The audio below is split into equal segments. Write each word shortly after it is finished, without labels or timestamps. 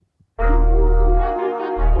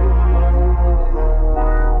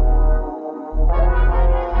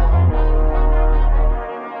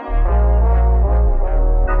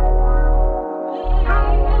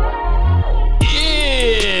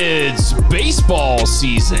baseball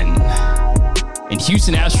season, and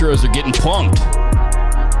Houston Astros are getting punked.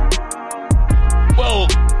 Well,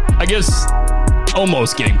 I guess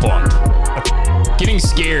almost getting punked. Getting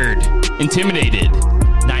scared, intimidated.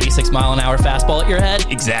 96-mile-an-hour fastball at your head?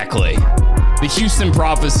 Exactly. The Houston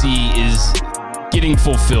prophecy is getting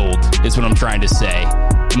fulfilled, is what I'm trying to say.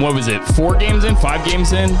 And what was it, 4 games in, 5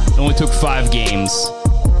 games in? It only took 5 games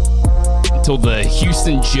until the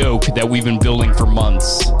Houston joke that we've been building for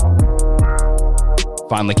months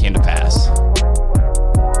finally came to pass.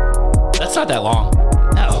 That's not that long.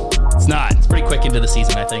 No, it's not. It's pretty quick into the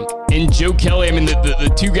season, I think. And Joe Kelly, I mean,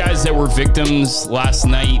 the 2 guys that were victims last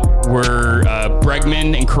night were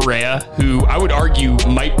Bregman and Correa, who I would argue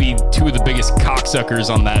might be 2 of the biggest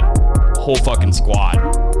cocksuckers on that whole fucking squad.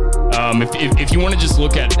 If you want to just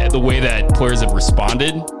look at the way that players have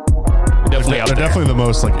responded, they're definitely the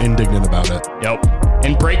most like indignant about it. Yep.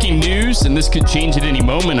 And breaking news, and this could change at any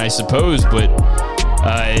moment, I suppose, but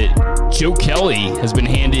Joe Kelly has been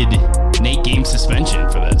handed an 8-game suspension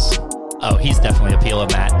for this. Oh, he's definitely appealing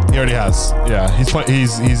that. He already has. Yeah,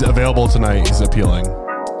 he's available tonight. He's appealing.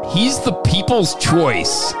 He's the people's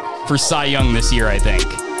choice for Cy Young this year, I think.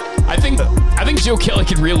 I think Joe Kelly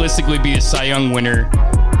could realistically be a Cy Young winner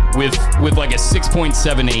with like a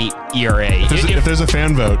 6.78 ERA. If there's a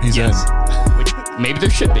fan vote, he's in. Maybe there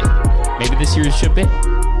should be. Maybe this year should be.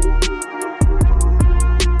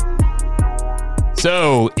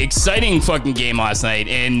 So, exciting fucking game last night.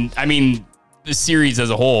 And, I mean, the series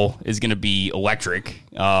as a whole is going to be electric.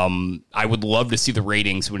 I would love to see the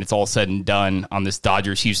ratings when it's all said and done on this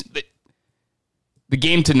Dodgers-Houston. The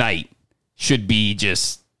game tonight should be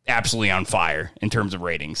just absolutely on fire in terms of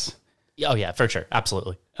ratings. Oh, yeah, for sure.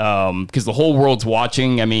 Absolutely. Because the whole world's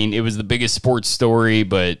watching. I mean, it was the biggest sports story,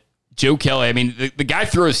 but Joe Kelly, I mean, the guy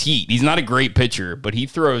throws heat. He's not a great pitcher, but he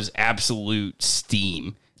throws absolute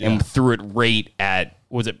steam and threw it right at,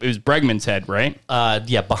 it was Bregman's head, right?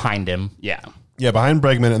 Yeah, behind him. Yeah. Yeah, behind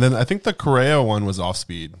Bregman. And then I think the Correa one was off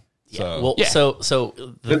speed. So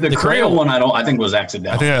The Correa one I think was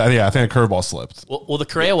accidental. I think a curveball slipped. Well, the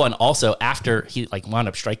Correa one also, after he like wound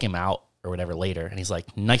up striking him out or whatever later, and he's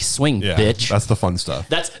like, "Nice swing, bitch." That's the fun stuff.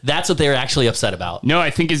 That's what they're actually upset about. No, I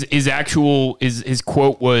think his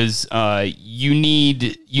quote was, "You need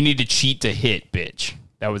to cheat to hit, bitch."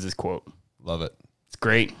 That was his quote. Love it. It's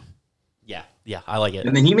great. Yeah, I like it.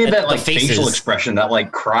 And then he made that like facial expression, that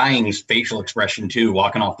like crying facial expression too,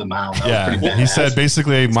 walking off the mound. That was pretty badass. He said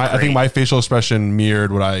basically, I think my facial expression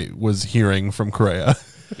mirrored what I was hearing from Correa.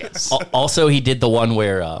 Yes. Also, he did the one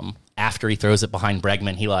where after he throws it behind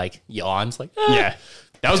Bregman, he like yawns, like Yeah.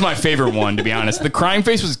 That was my favorite one, to be honest. The crying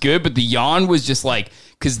face was good, but the yawn was just like,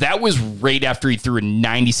 because that was right after he threw a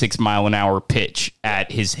 96-mile-an-hour pitch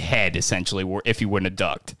at his head, essentially, if he wouldn't have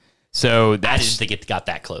ducked. So that's, I didn't think it got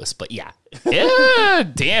that close, but yeah. Yeah,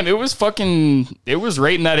 damn, it was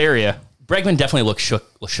right in that area. Bregman definitely looked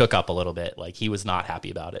shook up a little bit. Like, he was not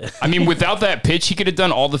happy about it. I mean, without that pitch, he could have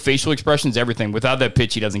done all the facial expressions, everything. Without that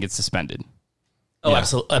pitch, he doesn't get suspended. Oh, yeah,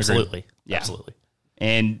 absolutely. Yeah. Absolutely.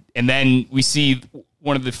 And then we see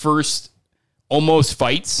one of the first almost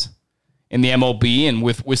fights in the MLB, and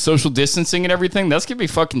with social distancing and everything, that's going to be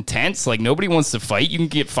fucking tense. Like, nobody wants to fight. You can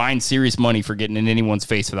get fined serious money for getting in anyone's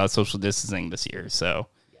face without social distancing this year. So,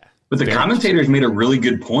 but the commentators made a really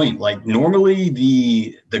good point. Like, normally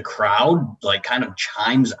the crowd like kind of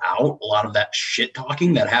chimes out a lot of that shit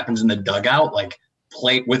talking that happens in the dugout, like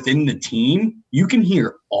play within the team. You can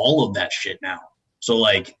hear all of that shit now. So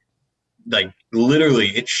like literally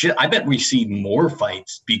it's shit. I bet we see more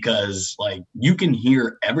fights because like you can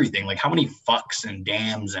hear everything. Like, how many fucks and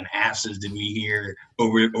damns and asses did we hear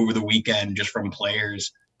over the weekend just from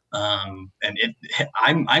players? I'm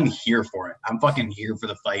here for it. I'm fucking here for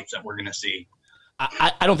the fights that we're gonna see.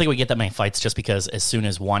 I don't think we get that many fights just because as soon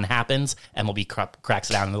as one happens, MLB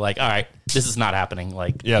cracks it down and they're like, all right, this is not happening.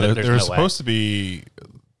 Like, yeah, there's they're no supposed to be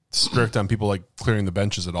strict on people like clearing the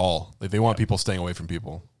benches at all. Like, they want people staying away from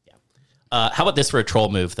people. How about this for a troll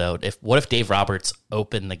move, though? What if Dave Roberts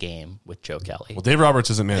opened the game with Joe Kelly? Well, Dave Roberts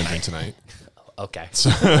isn't managing tonight. Okay. So,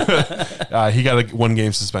 he got a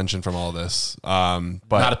 1-game suspension from all this. But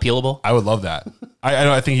not appealable? I would love that.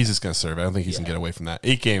 I think he's just going to serve. I don't think he's going to get away from that.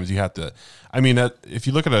 8 games, you have to. I mean, if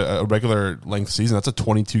you look at a regular length season, that's a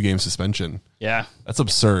 22-game suspension. Yeah. That's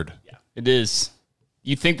absurd. Yeah, it is.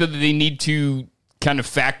 You think that they need to kind of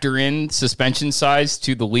factor in suspension size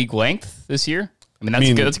to the league length this year? I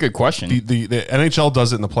mean, that's a good question. The NHL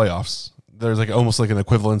does it in the playoffs. There's like almost like an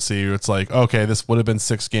equivalency where it's like, okay, this would have been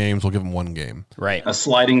 6 games. We'll give them 1 game. Right. A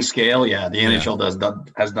sliding scale. Yeah. The NHL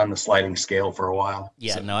has done the sliding scale for a while.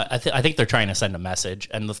 Yeah. So. No, I think they're trying to send a message.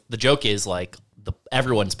 And the joke is like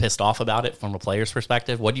everyone's pissed off about it from a player's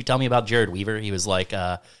perspective. What did you tell me about Jared Weaver? He was like,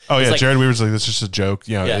 Jared Weaver's like, "That's just a joke."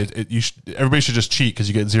 You know, Yeah. Everybody should just cheat because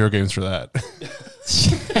you get 0 games for that.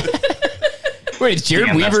 Wait, is Jared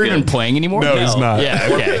Damn, that's Weaver even good. playing anymore? No, he's not. Yeah,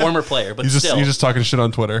 okay. former player, but He's still. just talking shit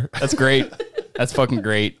on Twitter. That's great. That's fucking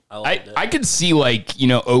great. loved it. I could see like,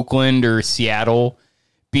 Oakland or Seattle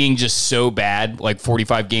being just so bad, like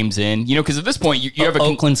 45 games in, because at this point you have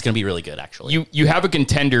Oakland's going to be really good, actually. you have a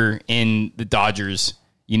contender in the Dodgers,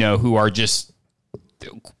 who are just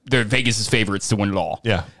they're Vegas' favorites to win it all.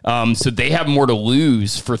 Yeah. So they have more to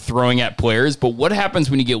lose for throwing at players. But what happens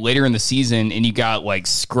when you get later in the season and you got like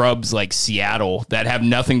scrubs like Seattle that have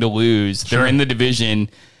nothing to lose? They're in the division.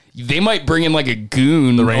 They might bring in like a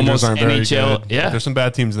goon. The Rangers almost aren't very NHL. good. Yeah. There's some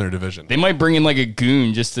bad teams in their division. They might bring in like a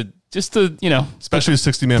goon just to Especially with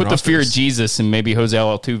 60-man put the fear of rosters. Jesus and maybe Jose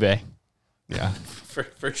Altuve. Yeah.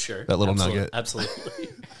 For sure. That little nugget. Absolutely.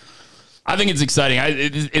 I think it's exciting.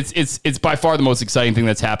 It's by far the most exciting thing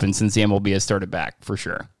that's happened since the MLB has started back, for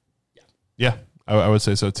sure. Yeah, I would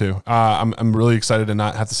say so too. I'm really excited to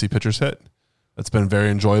not have to see pitchers hit. That's been very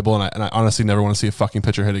enjoyable, and I honestly never want to see a fucking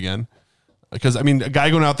pitcher hit again. Because, a guy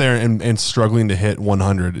going out there and struggling to hit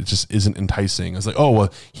 100, it just isn't enticing. It's like, oh,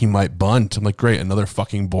 well, he might bunt. I'm like, great, another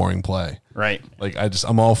fucking boring play. Right. Like,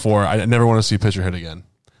 I'm all for it. I never want to see a pitcher hit again.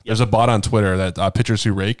 There's a bot on Twitter that pitchers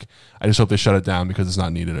who rake, I just hope they shut it down because it's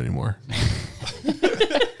not needed anymore.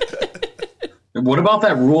 What about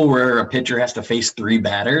that rule where a pitcher has to face 3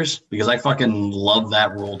 batters? Because I fucking love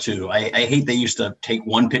that rule too. I hate they used to take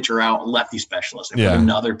one pitcher out, lefty specialist, and put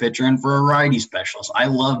another pitcher in for a righty specialist. I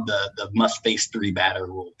love the must face 3 batter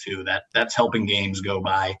rule too. That's helping games go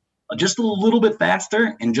by just a little bit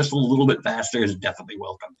faster, and just a little bit faster is definitely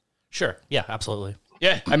welcome. Sure. Yeah, absolutely.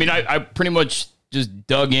 Yeah. I pretty much just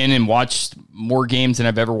dug in and watched more games than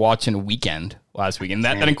I've ever watched in a weekend last weekend.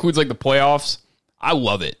 That includes like the playoffs. I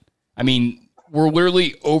love it. We're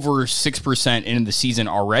literally over 6% into the season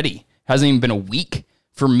already. Hasn't even been a week.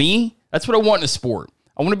 For me, that's what I want in a sport.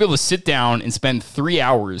 I want to be able to sit down and spend 3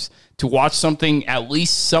 hours to watch something at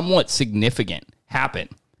least somewhat significant happen,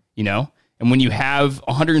 And when you have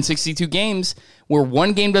 162 games where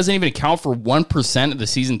one game doesn't even account for 1% of the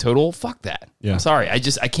season total, fuck that. Yeah. I'm sorry. I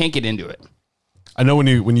can't get into it. I know when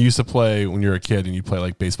you used to play when you were a kid and you play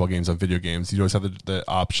like baseball games on video games, you always have the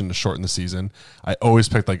option to shorten the season. I always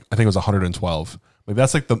picked I think it was 112. Like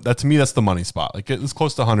that's like that to me that's the money spot. Like get as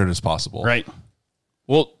close to 100 as possible. Right.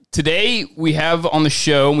 Well, today we have on the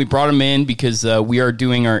show, and we brought him in because we are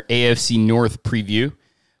doing our AFC North preview.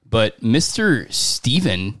 But Mr.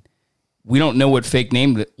 Steven, we don't know what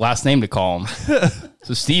last name to call him.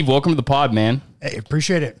 So Steve, welcome to the pod, man. Hey,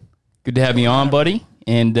 appreciate it. Good to have you on, buddy.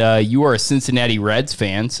 And you are a Cincinnati Reds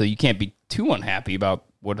fan, so you can't be too unhappy about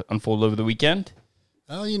what unfolded over the weekend.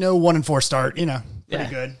 Well, 1-4 start, pretty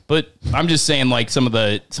good. But I'm just saying, like some of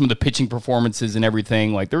the pitching performances and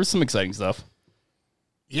everything, like there was some exciting stuff.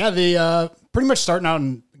 Yeah, they pretty much starting out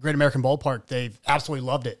in Great American Ballpark. They've absolutely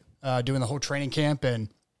loved it, doing the whole training camp, and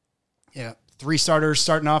 3 starters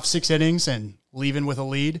starting off 6 innings and leaving with a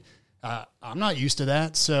lead. I'm not used to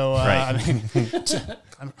that, so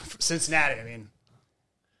I'm Cincinnati.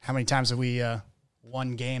 How many times have we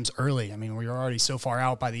won games early? We were already so far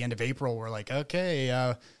out by the end of April. We're like,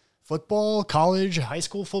 okay, football, college, high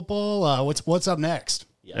school football. What's up next?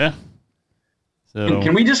 Yeah. So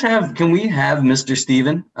Can we have Mr.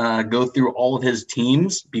 Steven go through all of his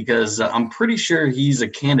teams? Because I'm pretty sure he's a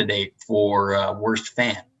candidate for worst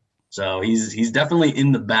fan. So he's definitely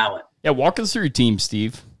in the ballot. yeah, walk us through your team,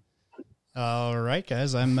 Steve. All right,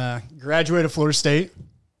 guys. I'm a graduate of Florida State.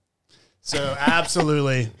 So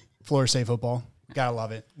absolutely Florida State football. Gotta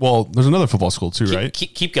love it. Well, there's another football school too, right?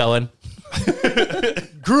 Keep going.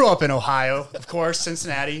 Grew up in Ohio, of course,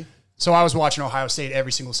 Cincinnati. So I was watching Ohio State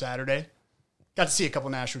every single Saturday. Got to see a couple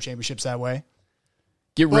national championships that way.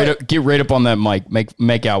 Get right up on that mic.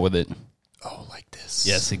 Make out with it. Oh, like this.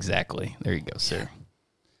 Yes, exactly. There you go, sir.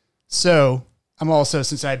 So I'm also a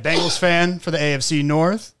Cincinnati Bengals fan for the AFC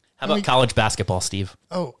North. How about college basketball, Steve?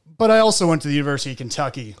 Oh, but I also went to the University of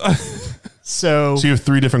Kentucky. So you have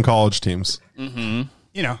 3 different college teams. I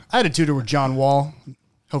had a tutor with John Wall.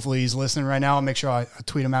 Hopefully he's listening right now. I'll make sure I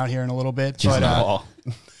tweet him out here in a little bit. But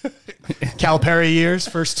Calipari years,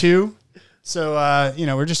 first 2. So,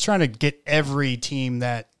 we're just trying to get every team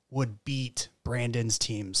that would beat Brandon's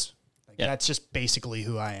teams. That's just basically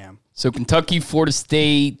who I am. So Kentucky, Florida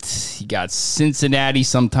State, you got Cincinnati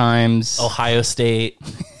sometimes. Ohio State.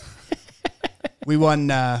 We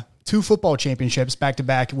won 2 football championships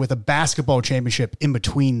back-to-back with a basketball championship in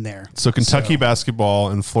between there. So Kentucky basketball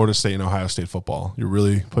and Florida State and Ohio State football. You're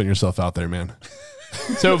really putting yourself out there, man.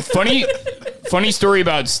 So funny Funny story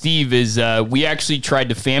about Steve is we actually tried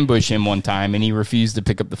to fanbush him one time, and he refused to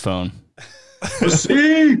pick up the phone.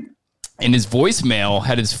 And his voicemail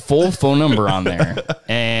had his full phone number on there,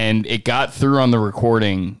 and it got through on the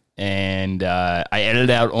recording. And I edited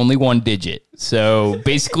out only one digit. So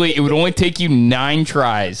basically, it would only take you 9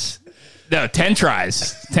 tries. No, 10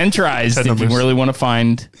 tries. 10 tries 10 if you numbers. really want to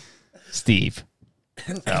find Steve.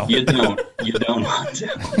 So. You don't want to.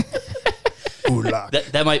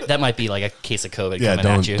 That might be like a case of COVID Yeah,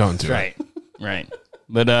 coming at you. don't do it. Right.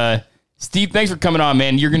 But Steve, thanks for coming on,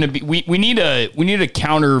 man. You're gonna be we need a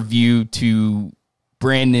counter view to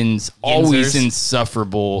Brandon's always Yinzers.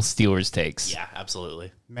 insufferable Steelers takes. Yeah,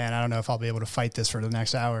 absolutely. Man, I don't know if I'll be able to fight this for the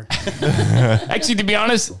next hour. Actually, to be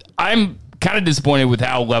honest, I'm kind of disappointed with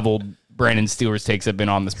how leveled Brandon's Steelers takes have been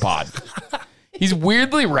on this pod. He's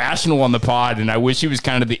weirdly rational on the pod, and I wish he was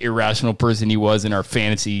kind of the irrational person he was in our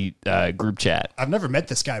fantasy group chat. I've never met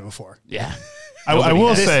this guy before. Yeah. I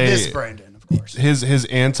will say This Brandon, of course. his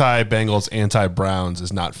anti-Bengals, anti-Browns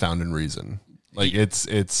is not found in reason. Like it's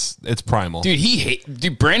primal.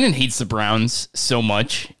 Dude, Brandon hates the Browns so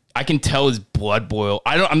much. I can tell his blood boil.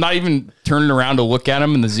 I'm not even turning around to look at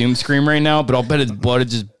him in the Zoom screen right now, but I'll bet his blood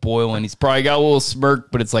is just boiling. He's probably got a little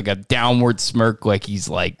smirk, but it's like a downward smirk, like he's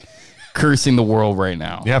like cursing the world right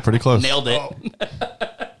now. Yeah, pretty close. Nailed it.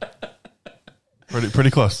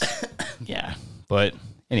 Pretty close. Yeah. But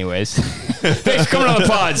anyways, thanks for coming on the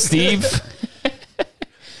pod, Steve.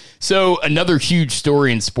 So another huge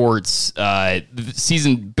story in sports. The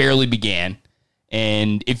season barely began.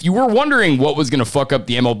 And if you were wondering what was going to fuck up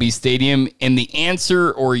the MLB stadium and the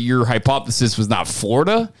answer or your hypothesis was not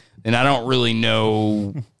Florida, then I don't really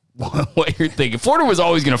know what you're thinking. Florida was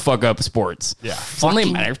always going to fuck up sports. Yeah. It's only a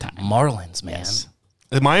matter of time. Marlins, man. Yes.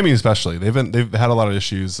 Miami especially, they've had a lot of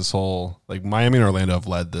issues. This whole like Miami and Orlando have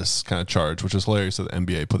led this kind of charge, which is hilarious that the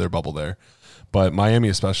NBA put their bubble there. But Miami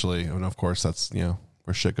especially, and of course that's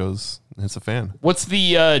where shit goes. It's a fan. What's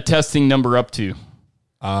the testing number up to?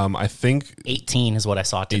 I think 18 is what I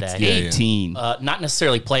saw today. Yeah. 18. Not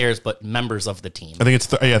necessarily players, but members of the team. I think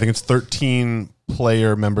it's 13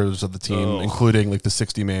 player members of the team, including like the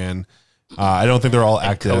 60-man. I don't think they're all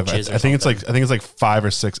active. coaches or I think something. it's like 5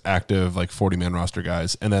 or 6 active like 40-man roster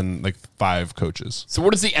guys, and then like 5 coaches. So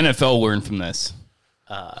what does the NFL learn from this?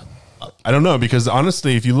 I don't know, because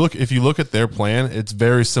honestly, if you look at their plan, it's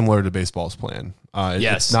very similar to baseball's plan.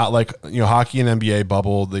 Yes. It's not like hockey and NBA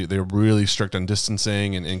bubble. They're really strict on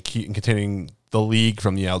distancing and containing the league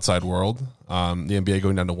from the outside world. The NBA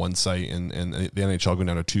going down to 1 site and the NHL going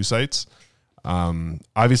down to 2 sites.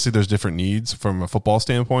 Obviously, there's different needs from a football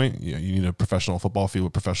standpoint. You need a professional football field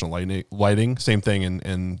with professional lighting. Same thing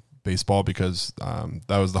in baseball, because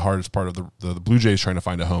that was the hardest part of the Blue Jays trying to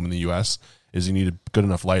find a home in the U.S. is you needed good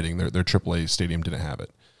enough lighting. Their AAA stadium didn't have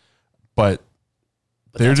it, but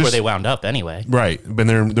they're That's just where they wound up anyway. right. But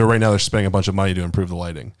they're right now they're spending a bunch of money to improve the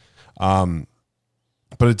lighting. But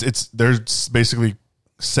they're basically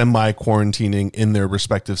semi-quarantining in their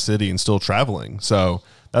respective city and still traveling. So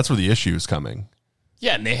that's where the issue is coming.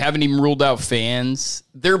 Yeah, and they haven't even ruled out fans.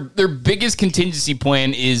 Their biggest contingency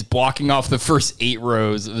plan is blocking off the first 8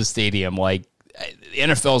 rows of the stadium. Like, the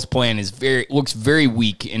NFL's plan looks very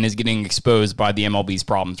weak and is getting exposed by the MLB's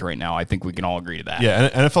problems right now. I think we can all agree to that. Yeah,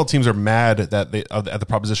 and NFL teams are mad at the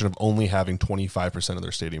proposition of only having 25% of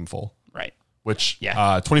their stadium full. Right. Which 25%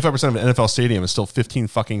 Yeah. of an NFL stadium is still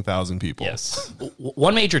 15,000 people. Yes.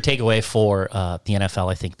 One major takeaway for the NFL,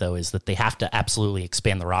 I think, though, is that they have to absolutely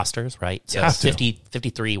expand the rosters, right? So Have to. 50,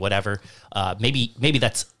 53, whatever. Maybe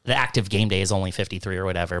that's the active game day is only 53 or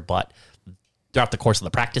whatever, but throughout the course of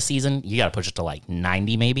the practice season, you got to push it to like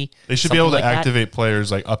 90 maybe. They should be able to Something like that. activate players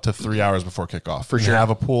like up to 3 hours before kickoff. For sure. Have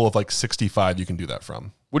a pool of like 65 you can do that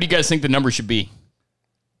from. What do you guys think the number should be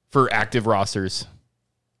for active rosters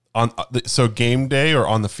So game day or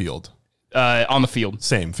on the field? on the field?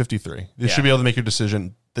 Same, 53. You Yeah. should be able to make your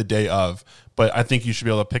decision the day of, but I think you should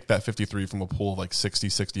be able to pick that 53 from a pool of like 60,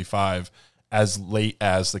 65 as late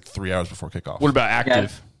as like 3 hours before kickoff. What about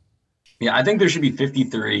active? Yeah, I think there should be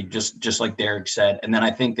 53, just like Derek said, and then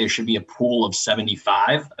I think there should be a pool of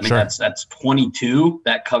 75. I mean, Sure. that's 22.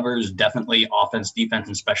 That covers definitely offense, defense,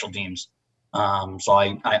 and special teams. So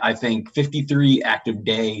I think 53 active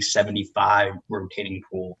day, 75 rotating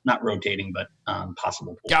pool, not rotating, but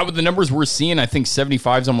possible pool. God, with the numbers we're seeing, I think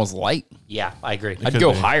 75 is almost light. Yeah, I agree. I'd could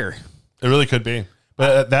go be. higher. It really could be.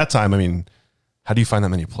 But at that time, I mean, how do you find that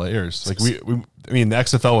many players? Like I mean, the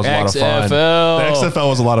XFL was a lot of fun. XFL. The XFL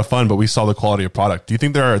was a lot of fun, but we saw the quality of product. Do you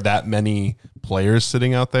think there are that many players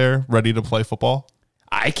sitting out there ready to play football?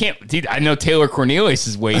 I can't, dude. I know Taylor Cornelius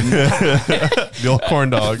is waiting. The old corn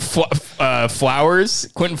dog. Flowers,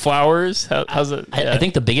 Quentin Flowers. How's it? I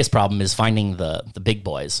think the biggest problem is finding the big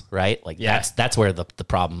boys, right? Like that's where the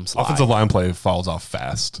problems lie. Offensive line play falls off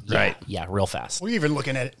fast. Yeah, Right. Yeah, real fast. We're even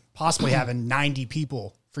looking at possibly having 90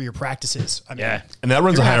 people for your practices. I mean, Yeah. And that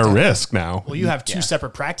runs a You're gonna higher have to- risk now. well, you have two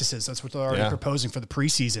separate practices. That's what they're already Yeah. proposing for the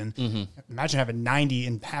preseason. Imagine having 90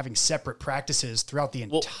 and having separate practices throughout the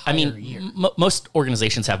entire Well, I mean, year. most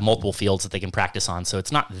organizations have multiple fields that they can practice on, so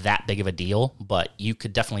it's not that big of a deal. But you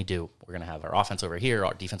could definitely do. We're going to have our offense over here,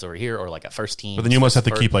 our defense over here, or like a first team. But then you must have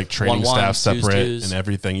to or keep like training 1-1, staff separate 2s. and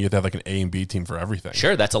everything. You have to have like an A and B team for everything.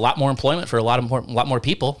 Sure, that's a lot more employment for a lot more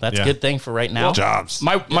people. That's Yeah. a good thing for right now. Jobs.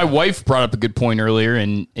 My wife brought up a good point earlier,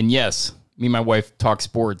 and yes, me and my wife talk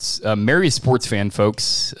sports. Mary is a sports fan,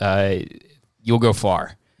 folks. You'll go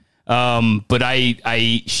far. But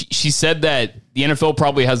she said that the NFL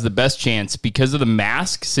probably has the best chance because of the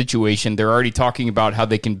mask situation. They're already talking about how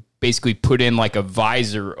they can basically put in like a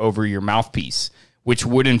visor over your mouthpiece, which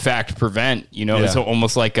would in fact prevent, it's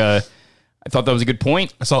almost like I thought that was a good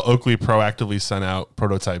point. I saw Oakley proactively send out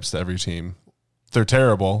prototypes to every team. They're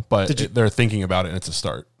terrible, but they're thinking about it, and it's a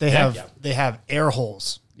start. They have air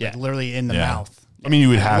holes, like literally in the mouth. I mean, you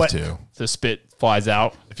would have to. The spit flies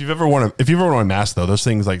out. If you've ever worn a mask, though, those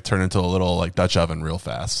things like turn into a little like Dutch oven real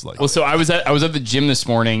fast. Like, Well, so I was at the gym this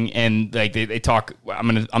morning, and like they talk.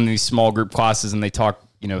 I'm in these small group classes, and they talk,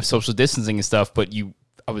 social distancing and stuff. But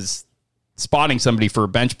I was spotting somebody for a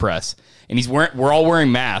bench press, and we're all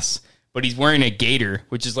wearing masks, but he's wearing a gaiter,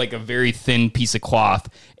 which is like a very thin piece of cloth.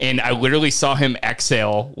 And I literally saw him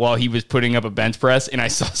exhale while he was putting up a bench press, and I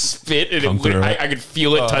saw spit, and I could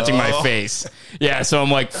feel it touching my face. Yeah, so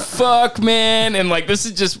I'm like, fuck, man. And like, this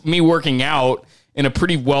is just me working out in a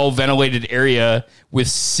pretty well ventilated area with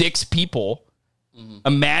 6 people.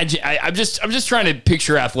 Imagine, I'm just trying to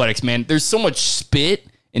picture athletics, man. There's so much spit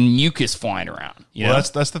and mucus flying around. Well,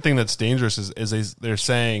 that's the thing that's dangerous is they're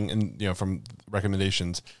saying, and from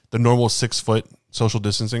recommendations, the normal 6 foot social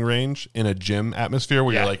distancing range in a gym atmosphere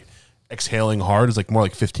where you're like exhaling hard is like more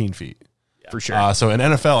like 15 feet. For sure. So in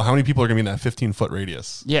NFL, how many people are going to be in that 15-foot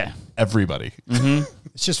radius? Yeah. Everybody.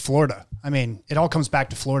 It's just Florida. I mean, it all comes back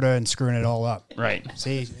to Florida and screwing it all up. Right.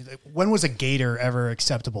 See, when was a gator ever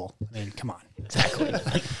acceptable? I mean, come on. Exactly.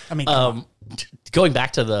 I mean, come on. Going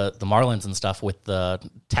back to the Marlins and stuff with the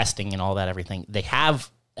testing and all that, everything,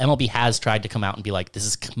 MLB has tried to come out and be like, this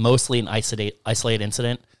is mostly an isolated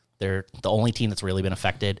incident. They're the only team that's really been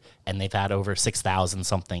affected, and they've had over 6,000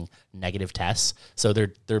 something negative tests. So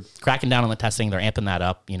they're cracking down on the testing. They're amping that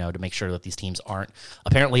up, to make sure that these teams aren't.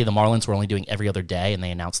 Apparently, the Marlins were only doing every other day, and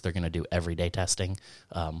they announced they're going to do everyday testing.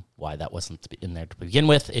 Why that wasn't in there to begin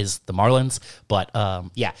with is the Marlins. But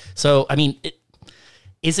yeah, so I mean,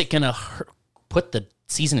 is it going to put the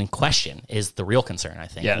season in question? Is the real concern, I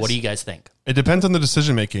think. Yes. What do you guys think? It depends on the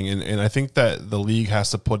decision making, and I think that the league has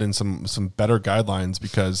to put in some better guidelines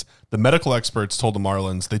because the medical experts told the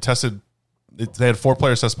Marlins they had 4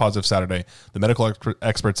 players test positive Saturday. The medical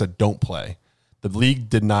experts said don't play. The league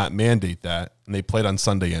did not mandate that, and they played on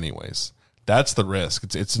Sunday anyways. That's the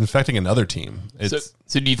risk. It's infecting another team.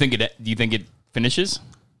 So do you think it finishes?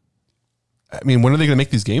 I mean, when are they going to make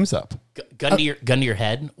these games up? Gun to your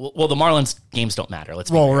head. Well, the Marlins games don't matter. Let's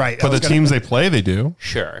be Well, fair. right. But the teams they play, they do.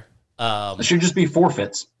 Sure. It should just be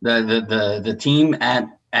forfeits. The team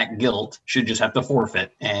at guilt should just have to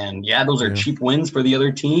forfeit. And those are cheap wins for the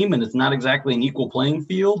other team, and it's not exactly an equal playing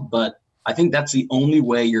field. But I think that's the only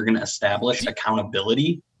way you're going to establish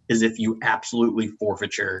accountability is if you absolutely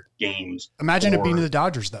forfeit your games. Imagine it being the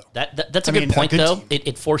Dodgers, though. That's a good point, though.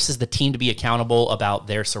 It forces the team to be accountable about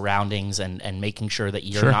their surroundings and making sure that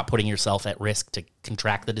you're not putting yourself at risk to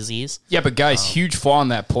contract the disease. Yeah, but guys, huge flaw in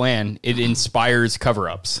that plan. It inspires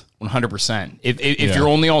cover-ups 100%. If your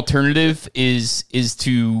only alternative is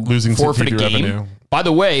to Losing forfeit a TV game. revenue. By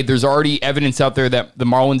the way, there's already evidence out there that the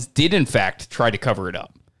Marlins did in fact try to cover it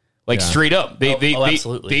up. Straight up,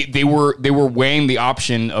 absolutely. They were weighing the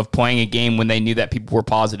option of playing a game when they knew that people were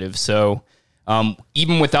positive. So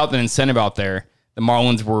even without the incentive out there, the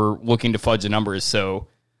Marlins were looking to fudge the numbers. So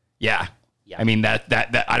I mean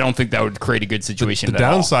that I don't think that would create a good situation. The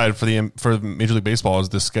downside for Major League Baseball is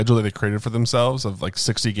the schedule that they created for themselves of like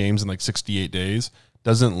 60 games in like 68 days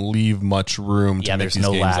doesn't leave much room to make there's these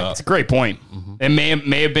no games lag. up. It's a great point. It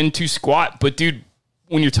may have been too squat, but dude,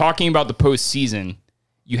 when you're talking about the postseason,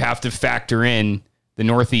 you have to factor in the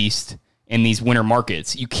Northeast and these winter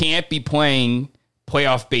markets. You can't be playing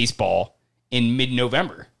playoff baseball in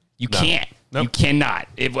mid-November. You can't. Nope. You cannot.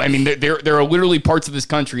 There are literally parts of this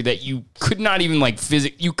country that you could not even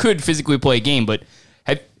you could physically play a game, but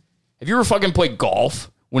Have you ever fucking played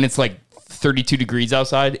golf when it's like 32 degrees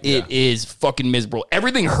outside? It is fucking miserable.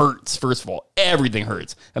 Everything hurts, first of all. Everything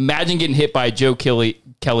hurts. Imagine getting hit by a Joe Kelly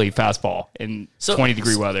fastball in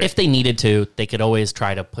 20-degree weather. If they needed to, they could always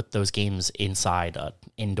try to put those games inside an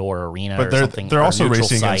indoor arena But or something. they're or a also neutral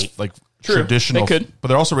racing site. against like True, traditional. they could. But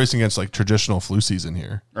they're also racing against like traditional flu season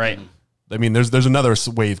here. Right. I mean, there's another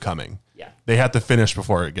wave coming. Yeah. They have to finish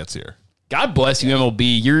before it gets here. God bless you,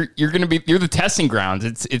 MLB. You're the testing grounds.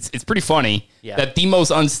 It's pretty funny that the most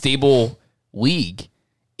unstable league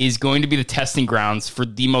is going to be the testing grounds for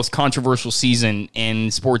the most controversial season in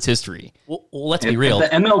sports history. Well, let's be real. If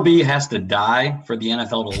the MLB has to die for the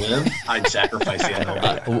NFL to live, I'd sacrifice the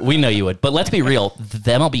MLB. We know you would, but let's be real.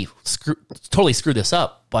 The MLB totally screwed this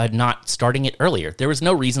up by not starting it earlier. There was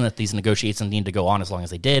no reason that these negotiations needed to go on as long as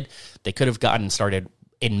they did. They could have gotten started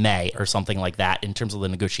in May or something like that in terms of the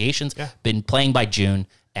negotiations, been playing by June,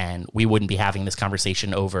 and we wouldn't be having this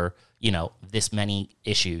conversation over, this many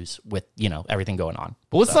issues with, everything going on.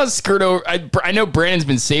 But let's not skirt over. I know Brandon's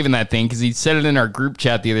been saving that thing because he said it in our group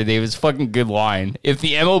chat the other day. It was a fucking good line. If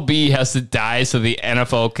the MLB has to die so the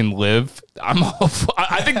NFL can live,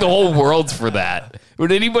 I think the whole world's for that.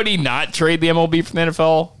 Would anybody not trade the MLB for the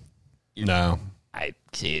NFL? No.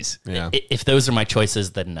 Jeez. Yeah. If those are my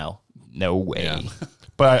choices, then no. No way. Yeah.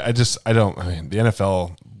 But I mean, the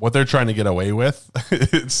NFL, what they're trying to get away with,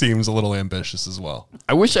 it seems a little ambitious as well.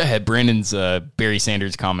 I wish I had Brandon's Barry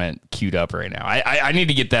Sanders comment queued up right now. I need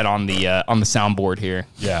to get that on the soundboard here.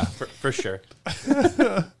 Yeah. For sure.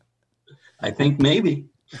 I think maybe.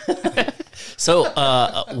 So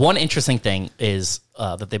one interesting thing is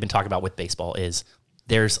that they've been talking about with baseball is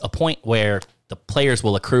there's a point where the players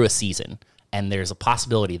will accrue a season. And there's a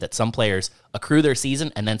possibility that some players accrue their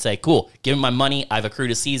season and then say, cool, give me my money. I've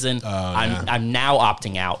accrued a season. I'm now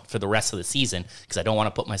opting out for the rest of the season because I don't want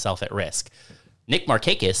to put myself at risk. Nick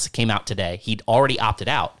Markakis came out today. He'd already opted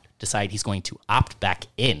out, decided he's going to opt back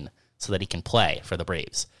in so that he can play for the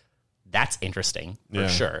Braves. That's interesting for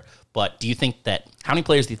sure. But do you think that, how many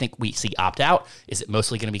players do you think we see opt out? Is it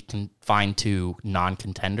mostly going to be confined to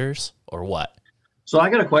non-contenders or what? So I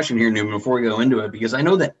got a question here, Newman, before we go into it, because I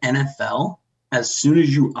know that NFL, as soon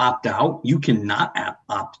as you opt out, you cannot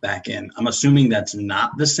opt back in. I'm assuming that's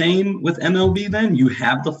not the same with MLB then? You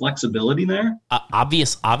have the flexibility there?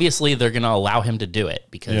 Obviously, they're going to allow him to do it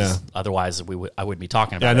because otherwise I wouldn't be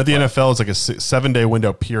talking about it. Yeah, I know the NFL is like a 7-day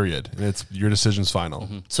window period, and it's your decision's final.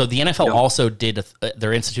 Mm-hmm. So the NFL also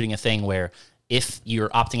they're instituting a thing where if you're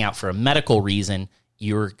opting out for a medical reason,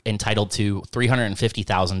 you're entitled to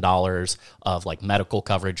 $350,000 of like medical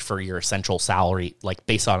coverage for your essential salary, like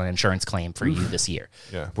based on an insurance claim for you this year.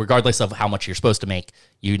 Yeah. Regardless of how much you're supposed to make,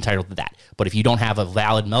 you're entitled to that. But if you don't have a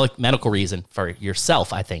valid medical reason for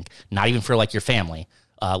yourself, I think, not even for like your family,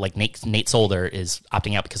 like Nate Solder is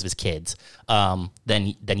opting out because of his kids,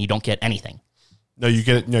 then you don't get anything. No, you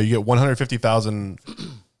get $150,000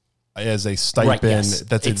 as a stipend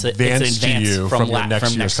that's advanced to you from your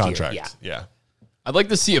next year's contract. Yeah. I'd like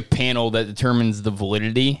to see a panel that determines the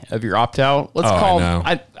validity of your opt-out. Let's call them,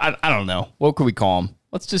 I don't know. What could we call them?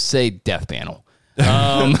 Let's just say death panel.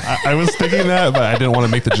 I was thinking that, but I didn't want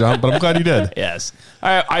to make the jump, but I'm glad you did. Yes.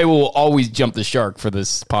 I will always jump the shark for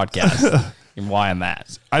this podcast. And why I'm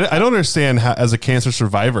that. I don't understand how, as a cancer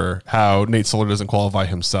survivor, how Nate Solder doesn't qualify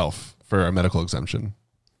himself for a medical exemption.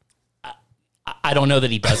 I don't know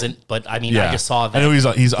that he doesn't, but I mean, I just saw that. I know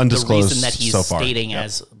he's undisclosed. The reason that he's so far. stating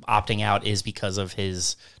as opting out is because of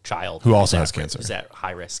his child who also has cancer. Is at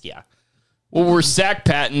high risk? Yeah. Well, we're sack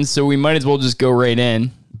patents, so we might as well just go right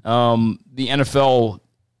in. The NFL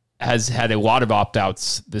has had a lot of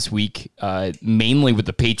opt-outs this week, mainly with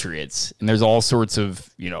the Patriots. And there's all sorts of,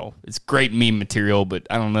 it's great meme material, but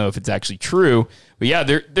I don't know if it's actually true. But yeah,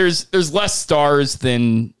 there's less stars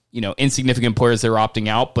than, insignificant players that are opting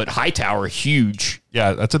out, but Hightower, huge.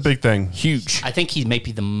 Yeah, that's a big thing. Huge. I think he may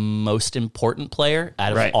be the most important player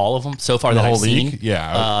out of all of them so far that whole I've league? seen.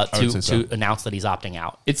 Yeah, I would say so. To announce that he's opting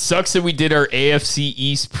out. It sucks that we did our AFC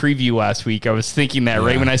East preview last week. I was thinking that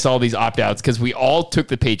right when I saw these opt-outs because we all took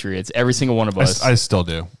the Patriots, every single one of us. I still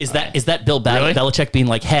do. Is that Bill Belichick being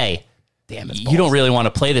like, hey, damn, you don't really want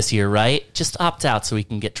to play this year, right? Just opt out so we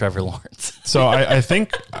can get Trevor Lawrence. So I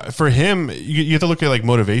think for him, you have to look at like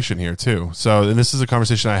motivation here too. So, and this is a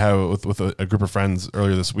conversation I had with a group of friends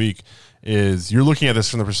earlier this week, is you're looking at this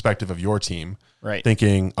from the perspective of your team, right?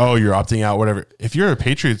 Thinking, oh, you're opting out, whatever. If you're a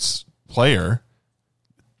Patriots player,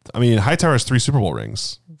 I mean, Hightower has 3 Super Bowl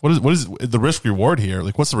rings. What is the risk reward here?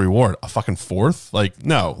 Like, what's the reward? A fucking 4th? Like,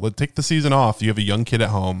 no. Take the season off. You have a young kid at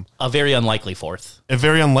home. A very unlikely 4th. A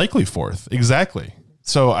very unlikely 4th. Exactly.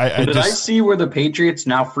 So I Did I see where the Patriots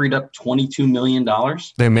now freed up $22 million?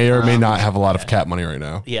 They may or may not have a lot of cap money right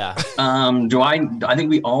now. Yeah. I think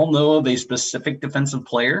we all know of a specific defensive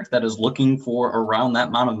player that is looking for around that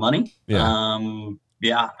amount of money. Yeah.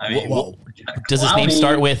 Yeah. I mean, Whoa. Does his name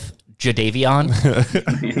start with Jadavion?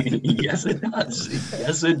 Yes, it does.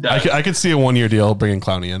 Yes, it does. I could see a 1-year deal bringing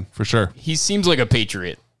Clowney in for sure. He seems like a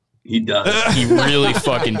Patriot. He does. He really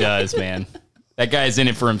fucking does, man. That guy's in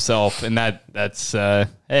it for himself, and that's the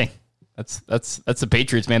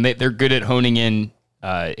Patriots, man. They're good at honing in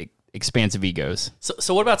expansive egos.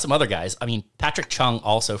 So what about some other guys? I mean, Patrick Chung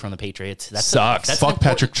also from the Patriots. That Sucks. Fuck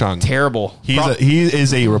Patrick Chung. Terrible. He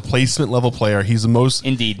is a replacement level player. He's the most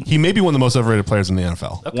Indeed. He may be one of the most overrated players in the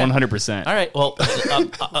NFL. 100%. All right. Well,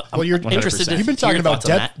 Well, you're interested. You've been talking your about thoughts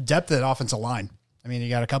on that. depth at offensive line. I mean, you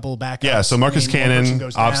got a couple of backups. Yeah, so Marcus I mean, one person Cannon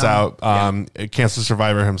goes opts down. out, cancer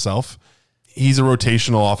survivor himself. He's a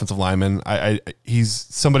rotational offensive lineman. He's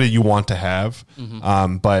somebody you want to have.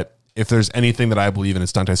 But if there's anything that I believe in,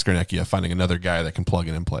 it's Dante Scarnecchia finding another guy that can plug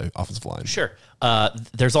in and play offensive line. Sure.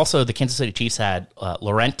 There's also the Kansas City Chiefs had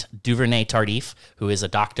Laurent Duvernay-Tardif, who is a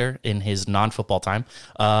doctor in his non-football time,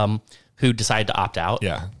 who decided to opt out.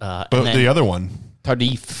 Yeah. And But then the other one,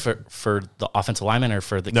 Tardif for the offensive lineman or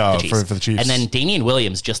for the Chiefs? for the Chiefs. And then Damian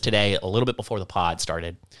Williams just today, a little bit before the pod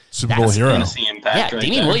started. Super Bowl hero. Fantasy impact Yeah, right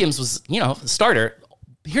Damian there. Williams was, the starter.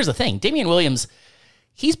 Here's the thing. Damian Williams,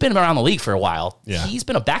 he's been around the league for a while. Yeah. He's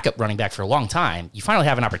been a backup running back for a long time. You finally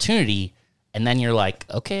have an opportunity, and then you're like,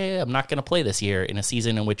 okay, I'm not going to play this year in a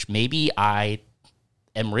season in which maybe I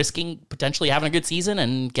am risking potentially having a good season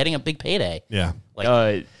and getting a big payday. Yeah.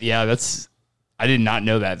 I did not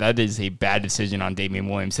know that. That is a bad decision on Damian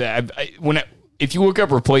Williams. If you look up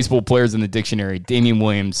replaceable players in the dictionary, Damian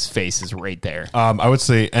Williams' face is right there. I would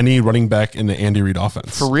say any running back in the Andy Reid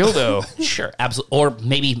offense. For real, though. Sure, absolutely. Or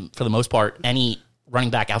maybe, for the most part, any running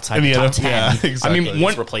back outside the Any top other- 10 yeah, exactly. I mean,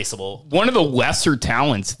 is replaceable. One of the lesser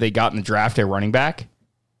talents they got in the draft at running back,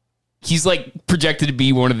 he's like projected to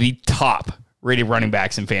be one of the top rated running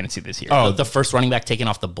backs in fantasy this year. The first running back taken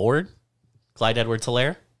off the board, Clyde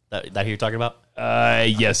Edwards-Helaire. That who you're talking about?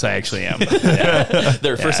 Yes, I actually am.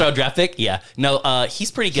 Their first round draft pick? Yeah. No,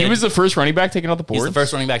 he's pretty good. He was the first running back taken off the board? He's the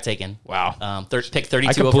first running back taken. Wow. Pick 32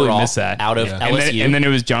 I completely overall missed that. out of Yeah. LSU. And then it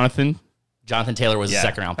was Jonathan. Jonathan Taylor was the Yeah.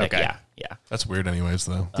 second round pick. Okay. Yeah. That's weird anyways,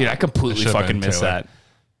 though. Dude, I completely should've fucking been missed Taylor. that.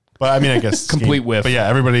 But I mean, I guess Complete whiff. But yeah,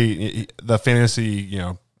 everybody, the fantasy,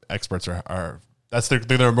 experts are that's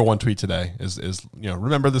their number one tweet today is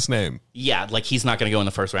remember this name. Yeah, like he's not going to go in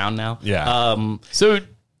the first round now. Yeah. So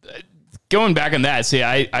going back on that, see,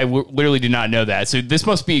 I literally did not know that. So this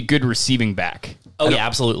must be a good receiving back. Oh, yeah,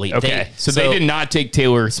 absolutely. Okay. So they did not take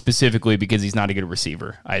Taylor specifically because he's not a good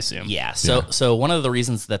receiver, I assume. Yeah. So one of the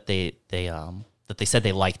reasons that they said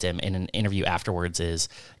they liked him in an interview afterwards is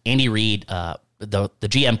Andy Reid, the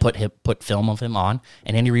GM put film of him on,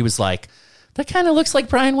 and Andy Reid was like, that kind of looks like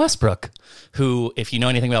Brian Westbrook, who, if you know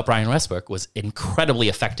anything about Brian Westbrook, was incredibly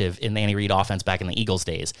effective in the Andy Reid offense back in the Eagles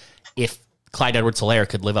days. If Clyde Edwards-Helaire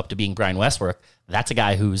could live up to being Brian Westbrook, that's a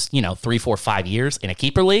guy who's 3, 4, 5 years in a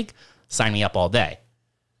keeper league. Sign me up all day.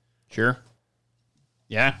 Sure.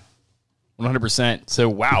 Yeah. 100%. So,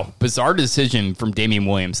 wow. Bizarre decision from Damian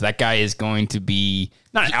Williams. That guy is going to be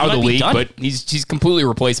not out of the might be league, done. but he's completely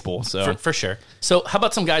replaceable. So For sure. So how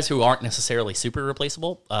about some guys who aren't necessarily super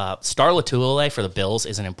replaceable? Star Latulilae for the Bills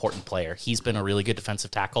is an important player. He's been a really good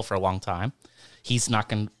defensive tackle for a long time. He's not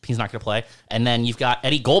going to play. And then you've got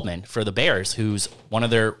Eddie Goldman for the Bears, who's one of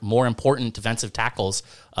their more important defensive tackles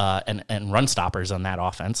and run stoppers on that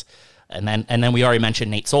offense. And then we already mentioned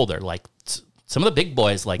Nate Solder. Like some of the big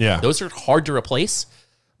boys, those are hard to replace.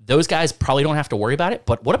 Those guys probably don't have to worry about it.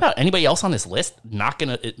 But what about anybody else on this list?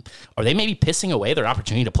 Are they maybe pissing away their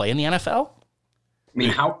opportunity to play in the NFL? I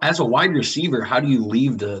mean, as a wide receiver, how do you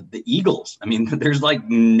leave the Eagles? I mean, there's like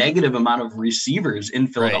negative amount of receivers in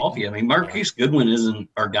Philadelphia. Right. I mean, Marquise Godwin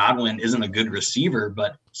isn't a good receiver,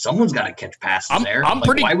 but someone's got to catch passes there.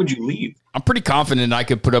 Why would you leave? I'm pretty confident I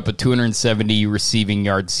could put up a 270 receiving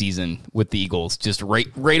yard season with the Eagles. Just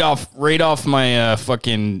right off my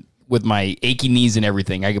fucking. With my achy knees and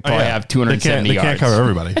everything, I could probably have 270 yards. They can't cover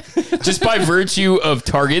everybody. Just by virtue of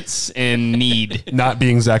targets and need. Not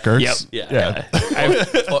being Zach Ertz. Yep. Yeah.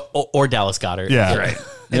 or Dallas Goedert. Yeah. Right.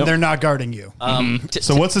 And they're not guarding you.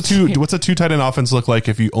 So what's a two tight end offense look like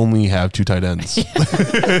if you only have two tight ends?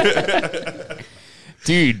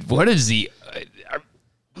 Dude, what is the...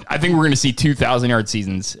 I think we're going to see 2,000-yard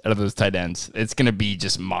seasons out of those tight ends. It's going to be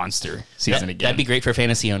just monster season again. That'd be great for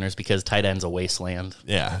fantasy owners because tight end's a wasteland.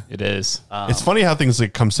 Yeah. It is. It's funny how things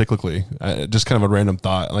like come cyclically. Just kind of a random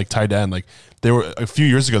thought. Like tight end, like there were a few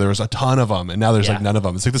years ago, there was a ton of them, and now there's like none of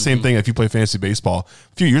them. It's like the same thing if you play fantasy baseball.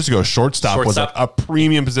 A few years ago, shortstop was like a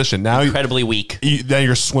premium position. Now incredibly weak. Now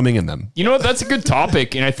you're swimming in them. You know what? That's a good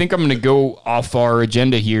topic, and I think I'm going to go off our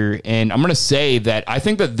agenda here, and I'm going to say that I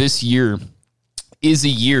think that this year is a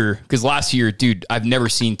year, because last year, dude, I've never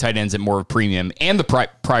seen tight ends at more of a premium, and the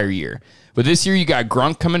prior year. But this year, you got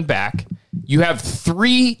Gronk coming back. You have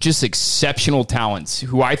 3 just exceptional talents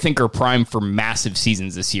who I think are primed for massive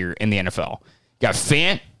seasons this year in the NFL. You got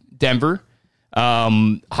Fant, Denver,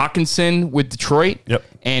 Hawkinson with Detroit,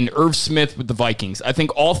 and Irv Smith with the Vikings. I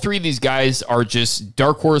think all 3 of these guys are just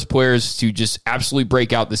dark horse players to just absolutely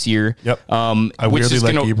break out this year. I weirdly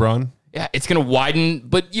like Ebron. Yeah, it's going to widen.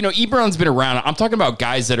 But, you know, Ebron's been around. I'm talking about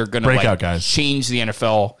guys that are going to change the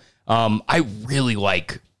NFL. I really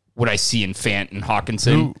like what I see in Fant and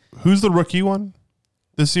Hawkinson. Who's the rookie one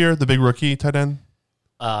this year? The big rookie tight end?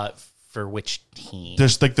 For which team?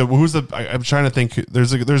 There's like I'm trying to think.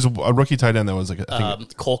 There's a rookie tight end that was like I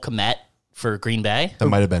think Cole Kmet for Green Bay. That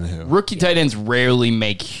might have been who. Rookie tight ends rarely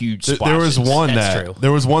make huge splashes. There was one true.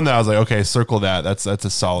 There was one that I was like, okay, circle that. That's a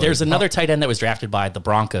solid. There's another tight end that was drafted by the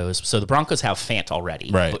Broncos. So the Broncos have Fant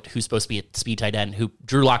already, right? But who's supposed to be a speed tight end who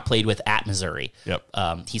Drew Lock played with at Missouri.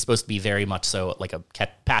 Yep. He's supposed to be very much so like a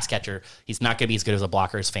pass catcher. He's not going to be as good as a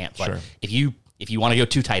blocker as Fant, but if you want to go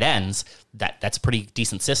 2 tight ends, that's a pretty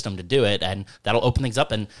decent system to do it, and that'll open things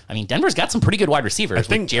up. And I mean, Denver's got some pretty good wide receivers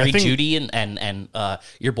with Jerry Jeudy and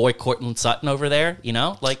your boy Cortland Sutton over there. You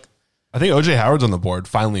know, like I think OJ Howard's on the board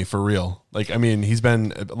finally for real. Like, I mean, he's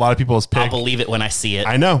been a lot of people's pick. I'll believe it when I see it.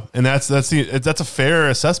 I know, and that's a fair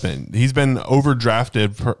assessment. He's been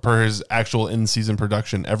overdrafted per his actual in-season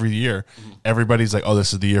production every year. Everybody's like, oh,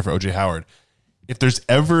 this is the year for OJ Howard. If there's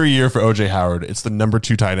ever a year for OJ Howard, it's the number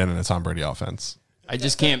 2 tight end in a Tom Brady offense. I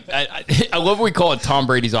just can't. I love we call it Tom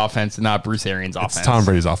Brady's offense and not Bruce Arians' offense. It's Tom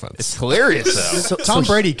Brady's offense. It's hilarious, though. Tom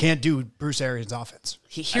Brady can't do Bruce Arians' offense.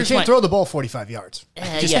 He can't throw the ball 45 yards.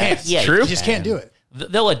 He just can't do it.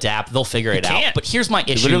 They'll adapt. They'll figure it out. But here's my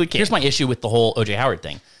issue. Here's my issue with the whole OJ Howard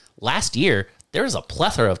thing. Last year, there was a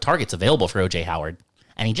plethora of targets available for OJ Howard,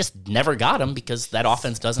 and he just never got them because that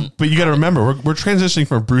offense doesn't. But you got to remember, we're transitioning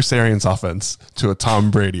from Bruce Arians' offense to a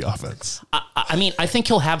Tom Brady offense. I mean, I think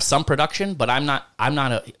he'll have some production, but I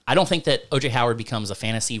don't think that OJ Howard becomes a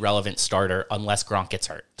fantasy relevant starter unless Gronk gets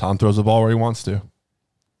hurt. Tom throws the ball where he wants to.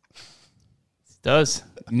 Does.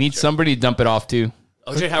 Need somebody to dump it off to.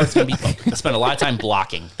 OJ Howard's going to spend a lot of time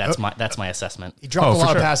blocking. That's my assessment. He dropped a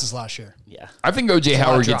lot of passes last year. Yeah. I think OJ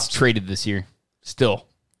Howard gets traded this year. Still.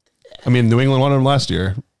 I mean, New England won him last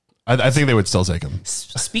year. I think they would still take him.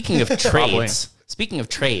 Speaking of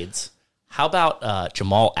trades, how about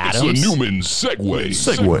Jamal Adams? It's a Newman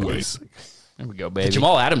Segways. There we go, baby. The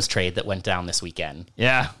Jamal Adams trade that went down this weekend.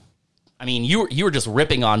 Yeah. I mean, you were just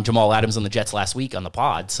ripping on Jamal Adams and the Jets last week on the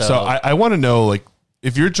pod. So I want to know, like,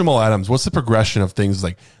 if you're Jamal Adams, what's the progression of things?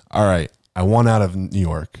 Like, all right, I want out of New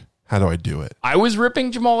York. How do I do it? I was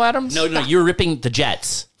ripping Jamal Adams? No, you were ripping the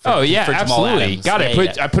Jets. For Jamal absolutely. Adams. Got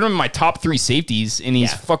it. I put him in my top 3 safeties, and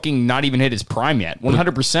he's fucking not even hit his prime yet.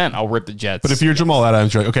 100%, I'll rip the Jets. But if you're Jamal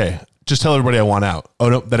Adams, you're like, okay, just tell everybody I want out. Oh,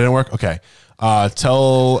 no, that didn't work? Okay.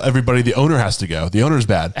 Tell everybody the owner has to go. The owner's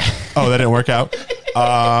bad. Oh, that didn't work out?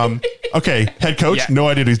 Okay, head coach, no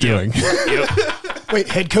idea what he's doing. Wait,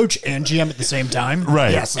 head coach and GM at the same time?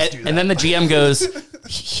 Right. Yes, let's do that. And then the GM goes,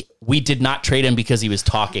 we did not trade him because he was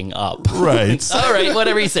talking up. Right. All right,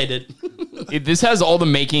 whatever he said. This has all the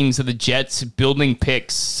makings of the Jets building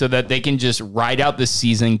picks so that they can just ride out this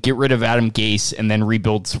season, get rid of Adam Gase, and then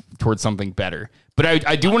rebuild towards something better. But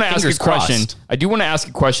I do want to ask a question. Crossed. I do want to ask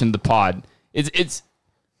a question to the pod. It's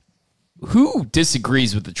who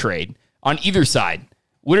disagrees with the trade on either side?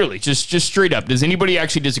 Literally, just straight up. Does anybody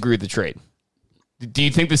actually disagree with the trade? Do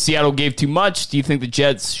you think the Seattle gave too much? Do you think the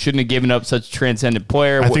Jets shouldn't have given up such a transcendent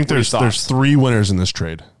player? I think there's 3 winners in this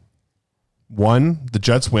trade. 1, the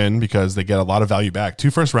Jets win because they get a lot of value back.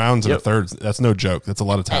 2 first rounds and a third. That's no joke. That's a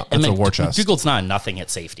lot of talent. That's a war chest. McDougall's not nothing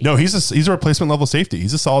at safety. No, he's a replacement level safety.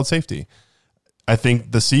 He's a solid safety. I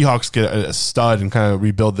think the Seahawks get a stud and kind of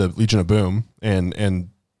rebuild the Legion of Boom, and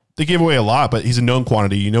they gave away a lot, but he's a known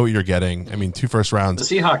quantity. You know what you're getting. I mean, 2 first rounds.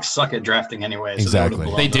 The Seahawks suck at drafting anyway. So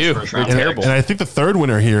exactly. They do. They're terrible. And I think the third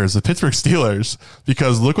winner here is the Pittsburgh Steelers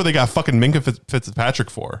because look what they got fucking Minka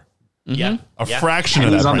Fitzpatrick for. Yeah. A fraction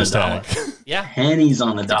of that price tag. Yeah. Pennies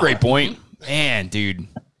on the dollar. Great point. Man, dude.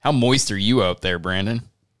 How moist are you out there, Brandon?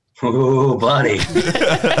 Oh, buddy.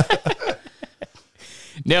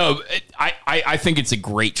 No, I think it's a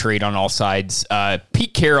great trade on all sides.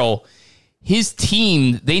 Pete Carroll, his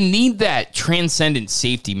team, they need that transcendent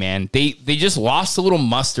safety, man. They just lost a little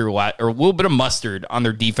mustard or a little bit of mustard on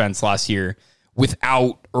their defense last year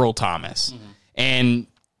without Earl Thomas. Mm-hmm. And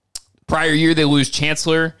prior year they lose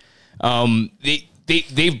Chancellor.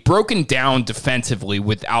 They've broken down defensively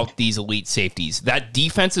without these elite safeties. That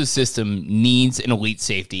defensive system needs an elite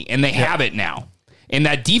safety, and they have it now. And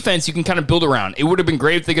that defense you can kind of build around. It would have been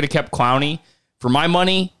great if they could have kept Clowney. For my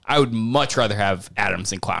money, I would much rather have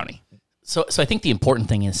Adams than Clowney. So I think the important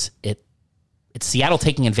thing is it's Seattle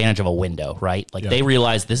taking advantage of a window, right? Like they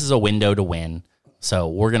realize this is a window to win, so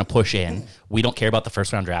we're going to push in. We don't care about the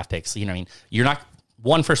first round draft picks. You know what I mean? You're not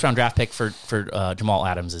one first round draft pick for Jamal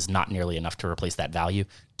Adams is not nearly enough to replace that value.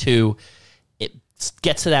 2, it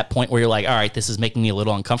gets to that point where you're like, all right, this is making me a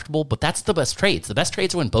little uncomfortable, but that's the best trades. The best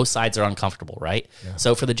trades are when both sides are uncomfortable, right? Yeah.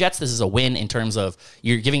 So for the Jets, this is a win in terms of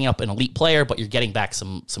you're giving up an elite player, but you're getting back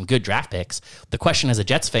some good draft picks. The question as a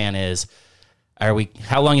Jets fan is,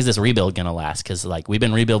 how long is this rebuild going to last? Because we've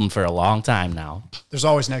been rebuilding for a long time now. There's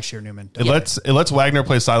always next year, Newman. It lets Wagner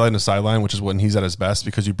play sideline to sideline, which is when he's at his best,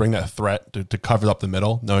 because you bring that threat to cover up the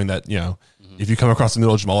middle, knowing that, if you come across the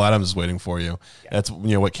middle, Jamal Adams is waiting for you. Yeah. That's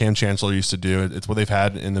what Cam Chancellor used to do. It's what they've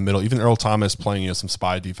had in the middle. Even Earl Thomas playing some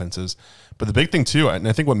spy defenses. But the big thing too, and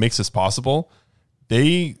I think what makes this possible,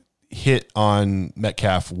 they hit on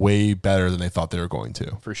Metcalf way better than they thought they were going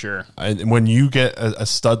to. For sure. And when you get a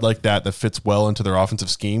stud like that fits well into their offensive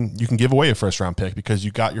scheme, you can give away a first round pick because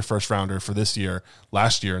you got your first rounder for this year,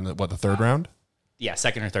 last year in the third round? Yeah,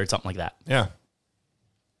 second or third, something like that. Yeah.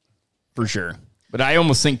 For sure. But I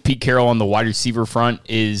almost think Pete Carroll on the wide receiver front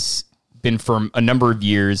is been for a number of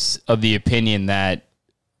years of the opinion that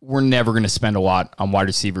we're never going to spend a lot on wide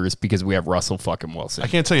receivers because we have Russell fucking Wilson. I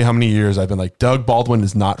can't tell you how many years I've been like, Doug Baldwin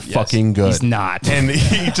is not fucking good. He's not. And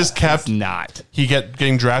he just kept not. He kept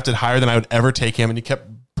getting drafted higher than I would ever take him, and he kept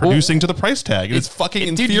producing to the price tag. It's fucking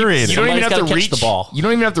infuriating. You don't even have to reach the ball. You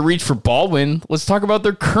don't even have to reach for Baldwin. Let's talk about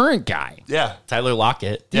their current guy. Yeah. Tyler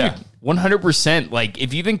Lockett. Dude, 100%.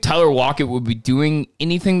 If you think Tyler Lockett would be doing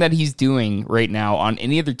anything that he's doing right now on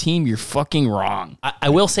any other team, you're fucking wrong. I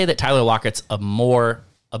will say that Tyler Lockett's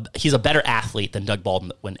he's a better athlete than Doug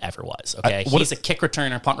Baldwin ever was. Okay, he's a kick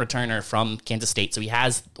returner, punt returner from Kansas State, so he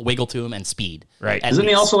has wiggle to him and speed. Right? Isn't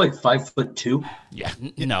he also 5'2"? Yeah,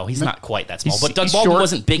 no, he's not quite that small. But Doug Baldwin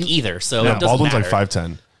wasn't big either, so it doesn't Baldwin's matter. like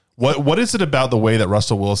 5'10". What is it about the way that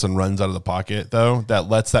Russell Wilson runs out of the pocket though that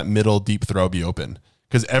lets that middle deep throw be open?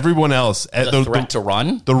 Because everyone else, the threat to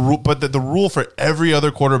run. The rule for every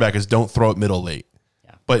other quarterback is don't throw it middle late.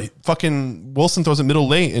 But fucking Wilson throws it middle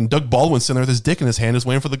late, and Doug Baldwin's sitting there with his dick in his hand, is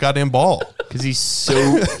waiting for the goddamn ball. Because he's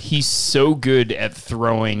so good at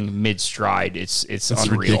throwing mid stride. It's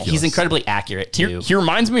unreal. Ridiculous. He's incredibly accurate too. He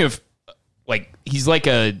reminds me of he's like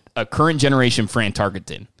a current generation Fran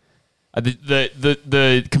Tarkenton.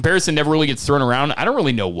 The comparison never really gets thrown around. I don't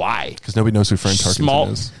really know why. Because nobody knows who Fran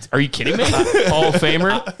Tarkenton is. Are you kidding me? Hall of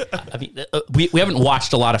Famer. I mean, we haven't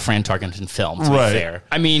watched a lot of Fran Tarkenton film. To be fair,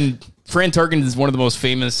 I mean, Fran Tarkenton is one of the most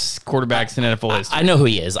famous quarterbacks in NFL history. I know who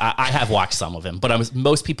he is. I have watched some of him, but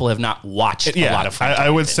most people have not watched a lot of Fran Tarkenton. I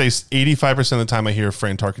would say 85% of the time I hear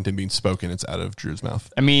Fran Tarkenton being spoken, it's out of Drew's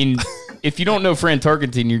mouth. I mean, if you don't know Fran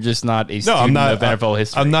Tarkenton, you're just not a student of NFL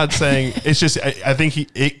history. I'm not saying it's just. I think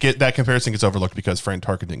that comparison gets overlooked because Fran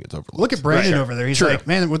Tarkenton gets overlooked. Look at Brandon over there. He's like,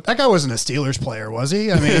 man, that guy wasn't a Steelers player, was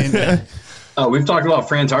he? I mean. Oh, we've talked about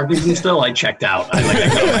Fran Tarkenton still. I checked out.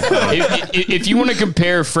 If you want to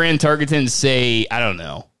compare Fran Tarkenton, say, I don't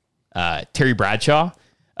know, Terry Bradshaw,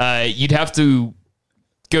 you'd have to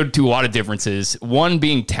go to a lot of differences. One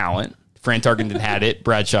being talent. Fran Tarkenton had it.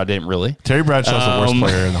 Bradshaw didn't really. Terry Bradshaw's the worst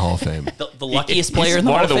player in the Hall of Fame. The luckiest player in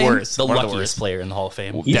the Hall of Fame? Worst. The luckiest player in the Hall of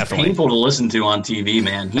Fame. He's painful to listen to on TV,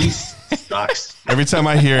 man. He sucks. Every time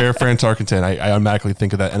I hear Fran Tarkenton, I automatically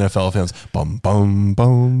think of that NFL films. Bum, bum,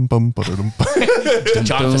 bum, bum, ba-da-dum.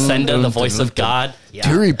 John Facenda, the voice of God. Yeah.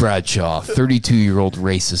 Terry Bradshaw, 32-year-old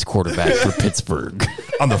racist quarterback for Pittsburgh.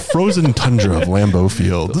 On the frozen tundra of Lambeau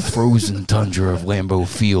Field. The frozen tundra of Lambeau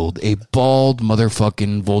Field, a bald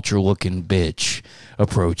motherfucking vulture-looking bitch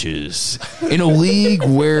approaches in a league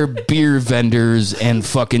where beer vendors and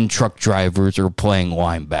fucking truck drivers are playing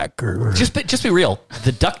linebacker. Just be real.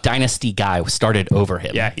 The Duck Dynasty guy started over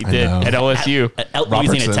him. Yeah, he did at LSU. At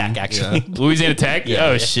Louisiana Tech, actually. Yeah. Louisiana Tech?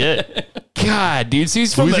 Yeah. Shit. God, dude. So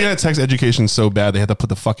he's from Louisiana Tech's education so bad they had to put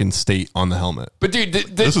the fucking state on the helmet. But dude,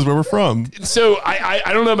 this is where we're from. So I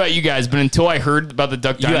don't know about you guys, but until I heard about the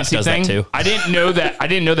Duck Dynasty thing, too. I didn't know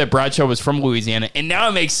that Bradshaw was from Louisiana, and now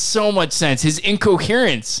it makes so much sense. His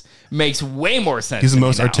incoherence makes way more sense. He's the to me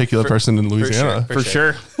most now. articulate person in Louisiana. For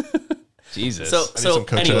sure. Jesus. So some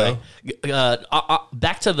Coach anyway,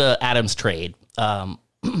 back to the Adams trade, and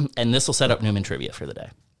this will set up Newman trivia for the day.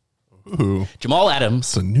 Ooh, Jamal Adams.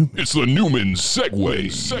 it's a new. It's the Newman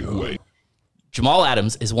Segway. Jamal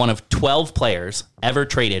Adams is one of 12 players ever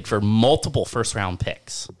traded for multiple first-round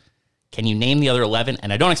picks. Can you name the other 11?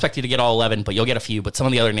 And I don't expect you to get all 11, but you'll get a few. But some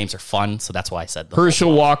of the other names are fun, so that's why I said them.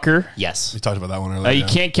 Herschel Walker. Yes. We talked about that one earlier. You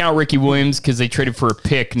can't count Ricky Williams because they traded for a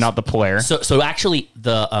pick, not the player. So actually,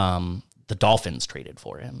 the Dolphins traded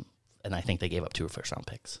for him, and I think they gave up 2 first-round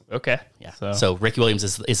picks. Okay. Yeah. So, So Ricky Williams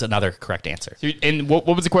is another correct answer. and what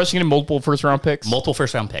was the question again? Multiple first round picks? Multiple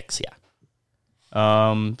first-round picks, yeah.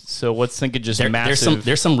 So let's think of just There's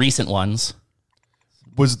massive. some recent ones.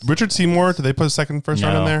 Was Richard Seymour? Did they put a second first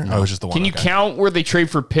round in No, there? no. Oh, it was just the one. Can you okay. count where they trade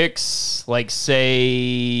for picks, like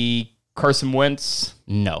say Carson Wentz?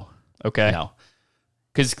 No. Okay. No.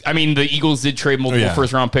 Because I mean, the Eagles did trade multiple yeah.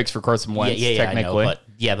 first round picks for Carson Wentz. I know, technically. but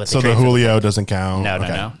they So the traded for- Julio doesn't count. No.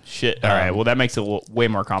 Okay. Shit. All right. Well, that makes it way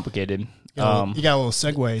more complicated. You got a little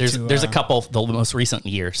segue. There's a couple the most recent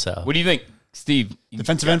year. So What do you think, Steve?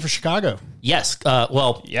 defensive end for Chicago. yes,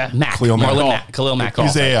 Yeah. Mack, Khalil Mack. Marlon Mack, Khalil Mack.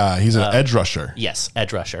 He's an edge rusher. yes,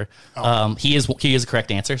 edge rusher. He is a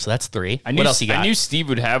correct answer. So that's 3. I knew, What else you got? I knew Steve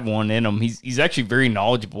would have one in him. He's actually very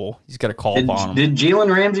knowledgeable. He's got a call Did, up on him. did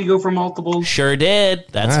Jalen Ramsey go for multiple? Sure did.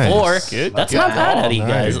 That's Nice. 4. Good. That's Good not bad call. out of you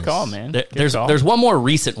guys. Nice. Call, man. Good There's call. one more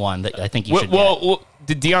recent one that I think you should get. Well,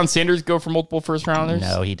 did Deion Sanders go for multiple first rounders?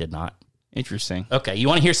 No, he did not. Interesting. Okay, you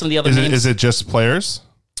want to hear some of the other Is names? it just players?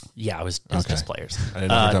 Yeah, it was just players. I didn't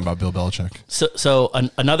know we were talking about Bill Belichick. So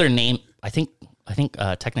another name, I think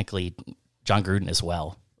technically John Gruden as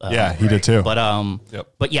well. Yeah, he did too. But Yep.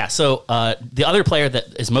 but yeah. So the other player that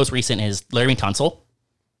is most recent is Larry Tunsil.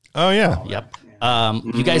 Oh yeah. Yep.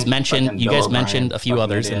 You guys mentioned Fucking Bill O'Brien. a few Fucking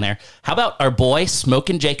others idiot. in there. How about our boy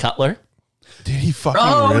Smokin' Jay Cutler? Did he fucking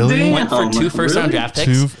Oh, really? damn. Went for 2 first-round draft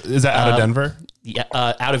picks. Is that out of Denver? Yeah,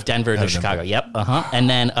 out of Denver to of Chicago. Yep. And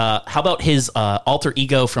then how about his alter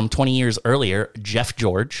ego from 20 years earlier, Jeff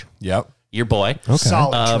George, Yep. your boy,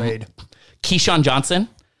 Solid trade. Keyshawn Johnson,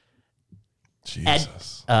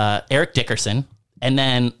 Jesus. Eric Dickerson, and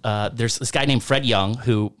then there's this guy named Fred Young,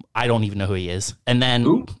 who I don't even know who he is. And then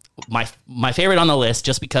Who? my favorite on the list,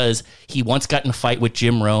 just because he once got in a fight with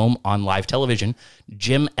Jim Rome on live television,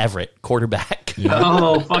 Jim Everett, quarterback.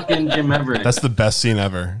 Oh, fucking Jim Everett. That's the best scene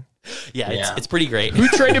ever. Yeah, Yeah. it's pretty great. Who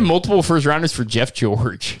traded multiple first rounders for Jeff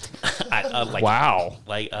George? Wow.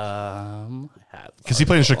 Because he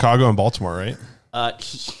played in Chicago and Baltimore, right?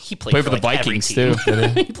 He Played for the like, every Vikings, team. too.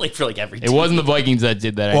 He played for like every It team. wasn't the Vikings that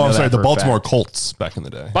did that. I Well, know I'm sorry, that the for a Baltimore fact. Colts back in the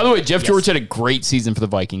day. By the way, Jeff George had a great season for the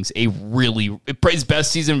Vikings. His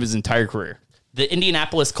best season of his entire career. The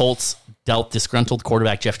Indianapolis Colts dealt disgruntled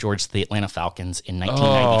quarterback Jeff George to the Atlanta Falcons in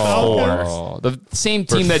 1994. Oh, the same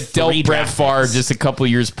team that 3 dealt Brett draft Favre picks. just a couple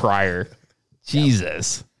years prior.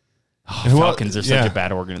 Jesus. Falcons are such a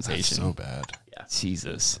bad organization. So bad.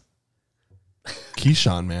 Jesus.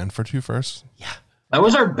 Keyshawn, man, for 2 firsts. That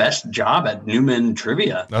was our best job at Newman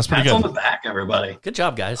Trivia. That's pretty Pats good. on the back, everybody. Good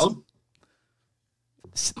job, guys. Oh.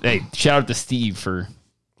 Hey, shout out to Steve for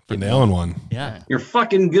For nailing one. Yeah. You're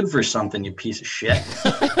fucking good for something, you piece of shit.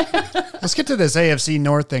 Let's get to this AFC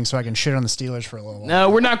North thing so I can shit on the Steelers for a little while. No,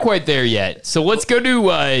 we're not quite there yet. So let's go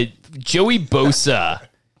to Joey Bosa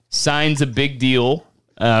signs a big deal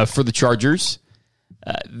for the Chargers.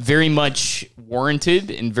 Very much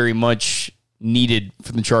warranted and very much needed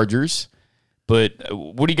for the Chargers. But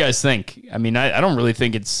what do you guys think? I mean, I don't really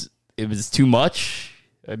think it was too much.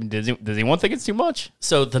 I mean, does anyone think it's too much?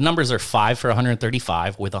 So the numbers are 5 for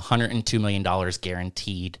 135 with $102 million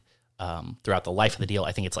guaranteed throughout the life of the deal.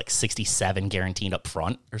 I think it's like 67 guaranteed up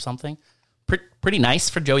front or something. Pretty nice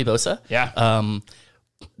for Joey Bosa. Yeah.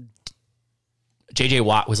 JJ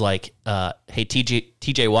Watt was like, hey,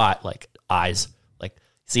 TJ Watt, like, eyes, like,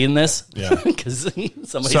 seeing this? Yeah. Because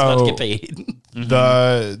somebody's about to get paid.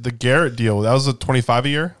 The Garrett deal, that was a 25 a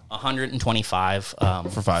year? 125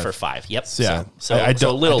 For 5. For 5, yep. Yeah. So a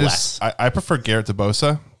little less. I prefer Garrett to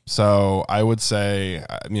Bosa. So I would say,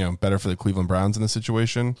 better for the Cleveland Browns in this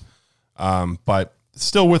situation. But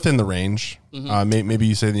still within the range. Maybe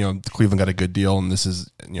you say, Cleveland got a good deal and this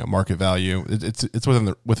is, market value. It's within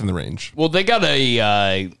the range. Well, they got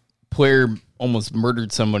a player almost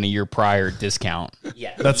murdered someone a year prior discount.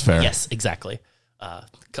 Yeah. That's fair. Yes, exactly.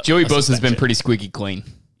 Joey A Bosa's been suspension. pretty squeaky clean.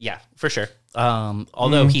 Yeah, for sure.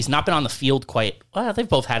 Although he's not been on the field quite. Well, they've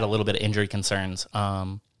both had a little bit of injury concerns.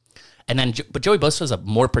 But Joey Bosa is a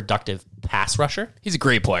more productive pass rusher He's a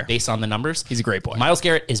great player. based on the numbers. He's a great player. Myles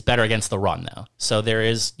Garrett is better against the run, though. So there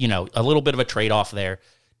is, a little bit of a trade-off there.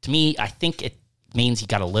 to me, I think it means you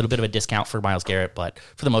got a little bit of a discount for Myles Garrett, but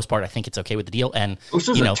for the most part, I think it's okay with the deal. And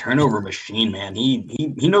Bosa's a turnover machine, man. He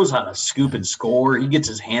knows how to scoop and score. He gets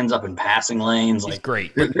his hands up in passing lanes. He's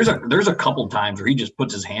great. There's a couple times where he just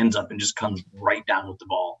puts his hands up and just comes right down with the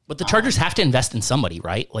ball. But the Chargers have to invest in somebody,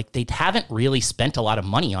 right? Like they haven't really spent a lot of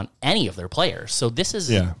money on any of their players. So this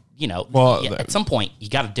is, at some point you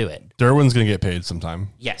got to do it. Derwin's going to get paid sometime.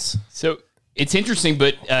 Yes. So it's interesting,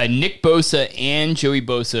 but Nick Bosa and Joey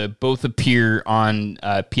Bosa both appear on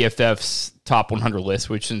PFF's top 100 list,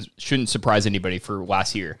 which shouldn't surprise anybody for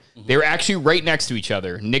last year. Mm-hmm. They were actually right next to each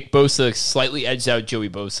other. Nick Bosa slightly edged out Joey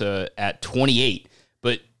Bosa at 28,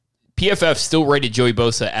 but PFF still rated Joey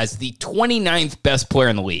Bosa as the 29th best player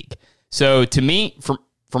in the league. So to me, for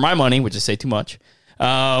my money, which I say too much,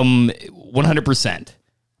 100%.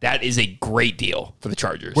 That is a great deal for the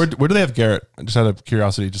Chargers. Where do they have Garrett? Just out of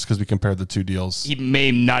curiosity, just because we compared the two deals. He may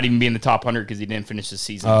not even be in the top 100 because he didn't finish the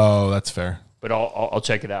season. Oh, that's fair. But I'll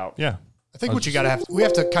check it out. Yeah. I think what we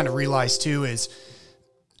have to kind of realize too is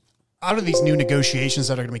out of these new negotiations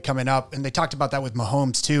that are going to be coming up, and they talked about that with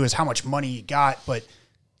Mahomes too, is how much money he got. But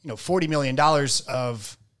 $40 million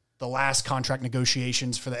of the last contract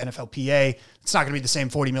negotiations for the NFLPA, it's not going to be the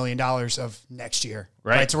same $40 million of next year.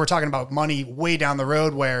 Right. So we're talking about money way down the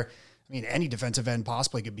road where, any defensive end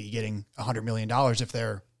possibly could be getting $100 million if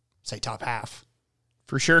they're, say, top half.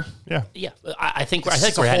 For sure. Yeah. Yeah. I think we're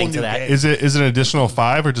heading to that. game. Is it an additional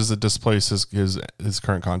 5 or does it displace his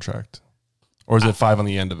current contract? Or is it 5 on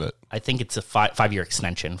the end of it? I think it's a 5-year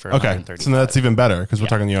extension for Okay. 130. So that's even better because we're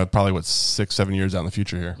talking, probably 6-7 years out in the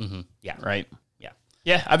future here. Mm-hmm. Yeah. Right.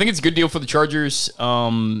 Yeah, I think it's a good deal for the Chargers,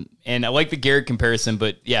 and I like the Garrett comparison,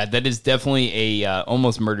 but yeah, that is definitely a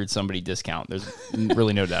almost murdered somebody discount. There's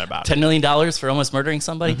really no doubt about it. $10 million for almost murdering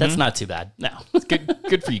somebody? Mm-hmm. That's not too bad. No. It's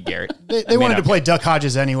good for you, Garrett. They wanted to play Duck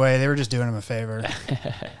Hodges anyway. They were just doing him a favor.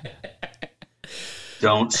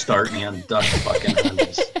 Don't start me on Duck fucking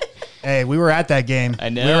Hodges. Hey, we were at that game. I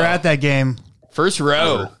know. We were at that game. First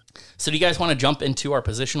row. So do you guys want to jump into our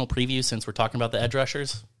positional preview since we're talking about the edge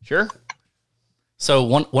rushers? Sure. So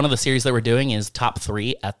one of the series that we're doing is top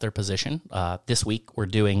 3 at their position. This week we're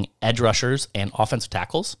doing edge rushers and offensive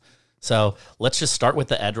tackles. So let's just start with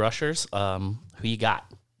the edge rushers. Who you got?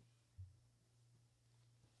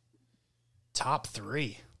 Top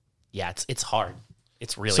 3. Yeah, it's hard.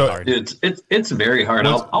 It's really hard. It's very hard.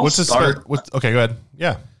 I'll start. Okay, go ahead.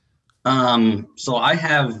 Yeah. So I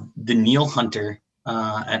have Danielle Hunter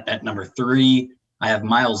at number 3. I have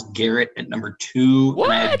Myles Garrett at number 2.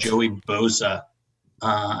 What? And I have Joey Bosa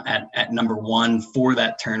at number 1 for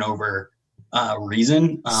that turnover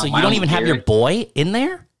reason. So you don't even have your boy in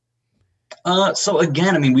there? So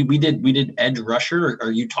again, we did edge rusher. Are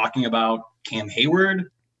you talking about Cam Hayward?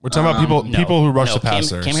 We're talking about people who rush the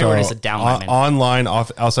passer. Cam Hayward is a down lineman. Online,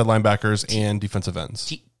 outside linebackers, and defensive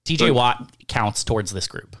ends. TJ Watt counts towards this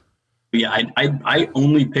group. Yeah, I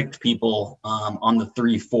only picked people on the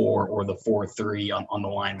 3-4 or the 4-3 on the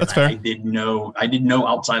line. That's fair. I did no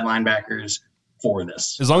outside linebackers for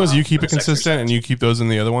this. As long as you keep it consistent and you keep those in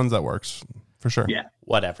the other ones, that works for sure. Yeah,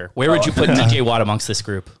 whatever. Where would you put TJ Watt amongst this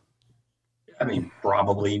group?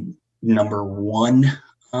 Probably number 1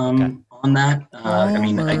 on that.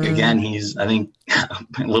 Again, he's I think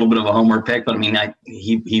a little bit of a homer pick, but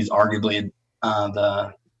he's arguably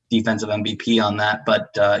the defensive MVP on that.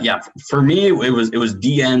 But for me, it was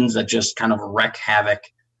DNs that just kind of wreck havoc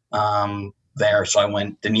there. So I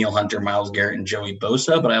went Danielle Hunter, Myles Garrett, and Joey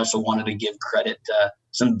Bosa. But I also wanted to give credit to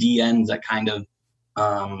some DNs that kind of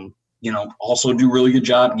also do a really good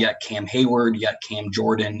job. You got Cam Hayward, you got Cam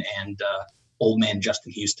Jordan, and old man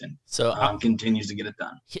Justin Houston. So continues to get it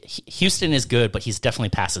done. Houston is good, but he's definitely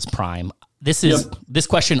past his prime. This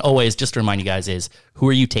question always, just to remind you guys, is who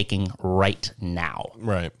are you taking right now?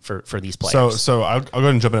 Right. For these players. So I'll go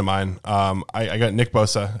ahead and jump into mine. I got Nick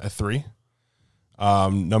Bosa at 3.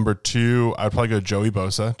 Number 2, I'd probably go Joey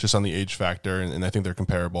Bosa just on the age factor, and I think they're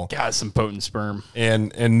comparable. Got some potent sperm.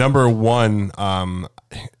 And number 1, I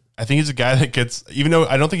think he's a guy that gets, even though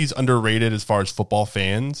I don't think he's underrated as far as football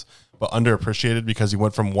fans, but underappreciated because he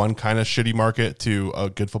went from one kind of shitty market to a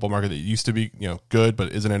good football market that used to be, good,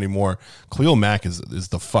 but isn't anymore. Khalil Mack is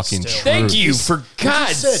the fucking truth. Thank you, for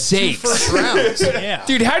God's sake. First rounds. Yeah.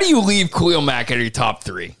 Dude, how do you leave Khalil Mack out of your top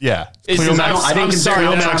 3? Yeah. Khalil Mack's, I didn't consider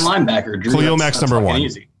him a linebacker. Drew. Khalil Mack's number 1.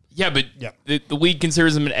 Easy. Yeah, but the league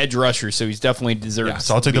considers him an edge rusher, so he's definitely deserves. Yeah,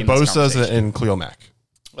 so I'll take the Bosas and Khalil Mack.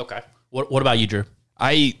 Okay. What about you, Drew? All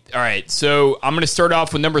right, so I'm going to start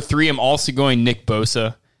off with number 3. I'm also going Nick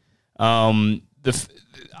Bosa.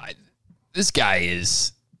 This guy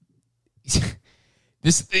is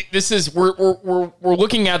This is we're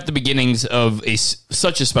looking at the beginnings of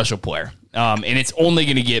such a special player, and it's only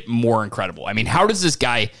going to get more incredible. I mean, how does this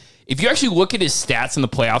guy? If you actually look at his stats in the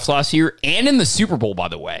playoffs last year and in the Super Bowl, by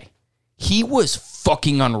the way, he was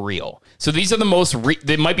fucking unreal. So these are the most.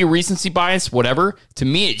 They might be recency bias, whatever. To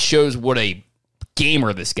me, it shows what a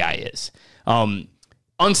gamer this guy is.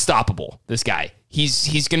 Unstoppable. This guy.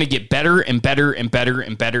 He's going to get better and better and better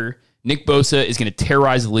and better. Nick Bosa is going to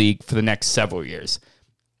terrorize the league for the next several years.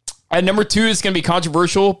 At number 2, it's going to be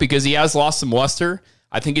controversial because he has lost some luster.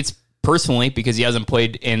 I think it's personally because he hasn't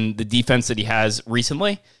played in the defense that he has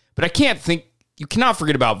recently. But you cannot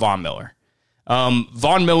forget about Von Miller.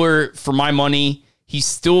 Von Miller, for my money, he's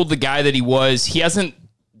still the guy that he was. He hasn't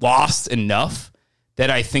lost enough that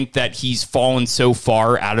I think that he's fallen so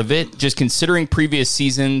far out of it. Just considering previous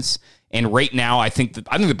seasons and right now, I think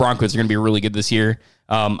the Broncos are going to be really good this year.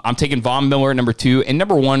 I'm taking Von Miller at number 2. And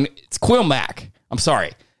number 1, it's Khalil Mack. I'm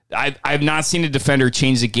sorry. I've not seen a defender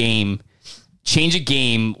change a game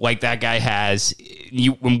like that guy has. He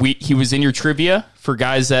was in your trivia for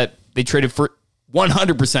guys that they traded for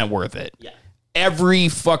 100% worth it. Yeah. Every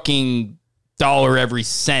fucking dollar, every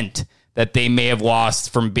cent that they may have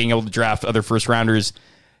lost from being able to draft other first rounders.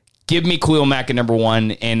 Give me Khalil Mack at number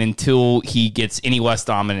 1, and until he gets any less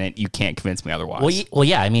dominant, you can't convince me otherwise. Well,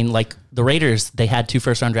 yeah. I mean, like the Raiders, they had 2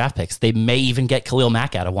 first-round draft picks. They may even get Khalil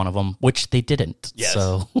Mack out of one of them, which they didn't. Yes,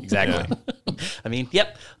 so exactly. I mean,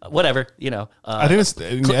 yep, whatever. I think it's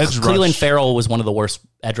edge Cleveland rush. Farrell was one of the worst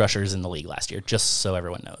edge rushers in the league last year, just so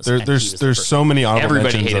everyone knows. There's so many honorable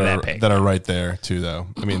Everybody mentions hated that pick. that are right there too, though.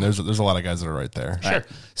 I mean, there's a lot of guys that are right there. Sure. Right.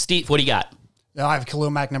 Steve, what do you got? No, I have Khalil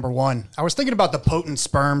Mack number 1. I was thinking about the potent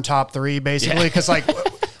sperm top 3, basically, because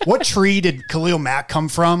what tree did Khalil Mack come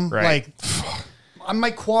from? Right.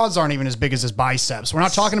 My quads aren't even as big as his biceps. We're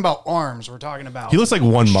not talking about arms. We're talking about. He looks like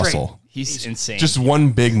one strength. muscle. He's insane. Just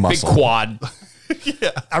one big muscle. big quad.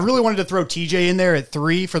 I really wanted to throw TJ in there at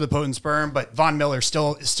 3 for the potent sperm, but Von Miller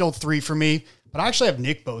still 3 for me. But I actually have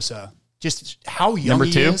Nick Bosa. Just how young Number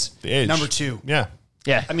he 2? is. The age. Number 2. Yeah.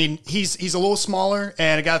 Yeah. I mean, he's a little smaller,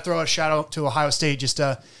 and I got to throw a shout out to Ohio State just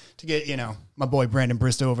to get, my boy Brandon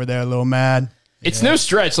Bristow over there a little mad. It's no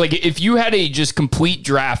stretch. Like, if you had a just complete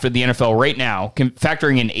draft of the NFL right now,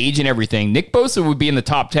 factoring in age and everything, Nick Bosa would be in the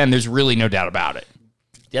top 10. There's really no doubt about it.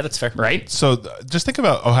 Yeah, that's fair. Right? So just think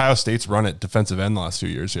about Ohio State's run at defensive end the last few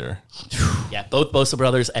years here. Yeah, both Bosa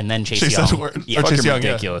brothers and then Chase Chase Young. Edward. Yeah, Oh, Chase Fucking Young,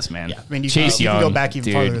 yeah. ridiculous, man. Yeah. I mean, you Chase can Young, go back even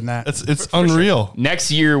dude. farther than that. It's unreal.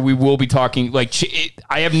 Next year, we will be talking,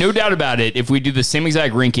 I have no doubt about it. If we do the same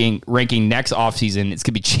exact ranking next offseason, it's going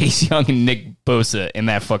to be Chase Young and Nick Bosa in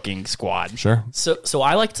that fucking squad. Sure. So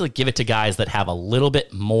I like to give it to guys that have a little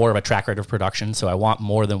bit more of a track record of production, so I want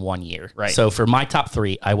more than 1 year. Right. So for my top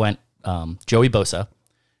 3, I went Joey Bosa,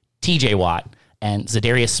 TJ Watt, and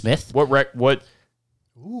Zadarius Smith. Where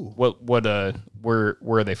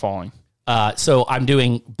are they falling? So I'm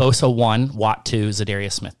doing Bosa 1, Watt 2,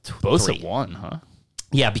 Zadarius Smith 3. Bosa 1, huh?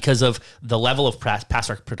 Yeah, because of the level of pass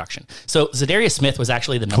rush production. So Zadarius Smith was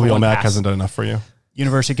actually the number Khalil 1 Mack pass. hasn't done enough for you.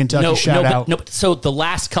 University of Kentucky, shout out. No, so the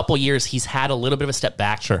last couple years, he's had a little bit of a step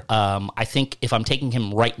back. Sure. I think if I'm taking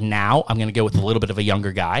him right now, I'm going to go with a little bit of a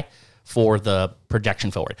younger guy for the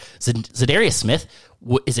projection forward. Zadarius Smith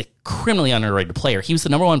is a criminally underrated player. He was the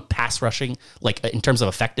number 1 pass rushing, in terms of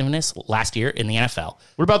effectiveness last year in the NFL.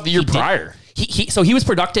 What about the year prior? So he was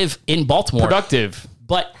productive in Baltimore. Productive.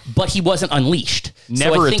 But he wasn't unleashed.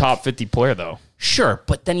 Never So I a think- top 50 player, though. Sure,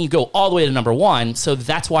 but then you go all the way to number 1, so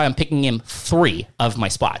that's why I'm picking him 3 of my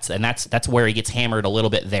spots, and that's where he gets hammered a little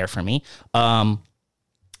bit there for me. Von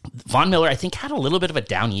Miller, I think, had a little bit of a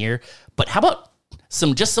down year, but how about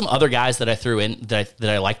some other guys that I threw in that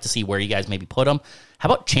I like to see where you guys maybe put them? How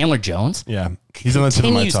about Chandler Jones? Yeah. He's on the tip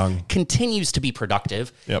of my tongue. Continues to be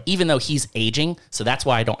productive, Yep. even though he's aging. So that's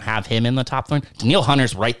why I don't have him in the top 3. Daniil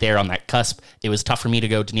Hunter's right there on that cusp. It was tough for me to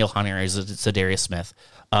go Daniil Hunter as Zadarius Smith.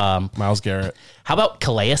 Miles Garrett. How about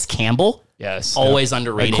Calais Campbell? Yes. Always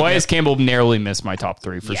underrated. Calais Campbell narrowly missed my top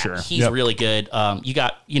 3 for sure. He's really good. You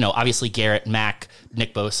got, obviously Garrett, Mack,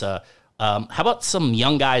 Nick Bosa. How about some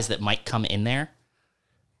young guys that might come in there?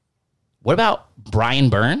 What about Brian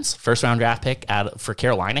Burns, first-round draft pick for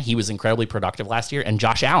Carolina? He was incredibly productive last year. And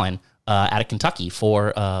Josh Allen out of Kentucky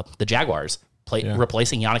for the Jaguars,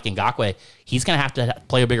 replacing Yannick Ngakoue. He's going to have to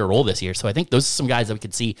play a bigger role this year. So I think those are some guys that we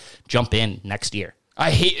could see jump in next year.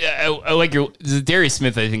 I like Darius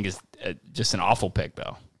Smith. I think is just an awful pick,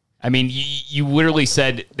 though. I mean, you literally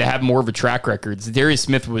said to have more of a track record. Darius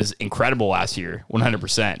Smith was incredible last year,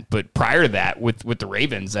 100%. But prior to that, with the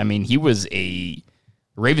Ravens, I mean, the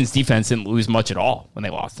Ravens defense didn't lose much at all when they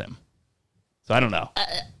lost him. So I don't know.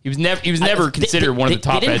 He was never considered one of the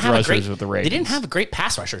top edge rushers with the Ravens. They didn't have great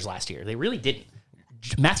pass rushers last year. They really didn't.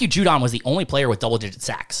 Matthew Judon was the only player with double-digit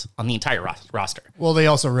sacks on the entire roster. Well, they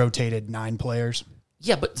also rotated 9 players.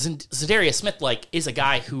 Yeah, but Zadarius Smith is a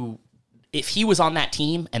guy who, if he was on that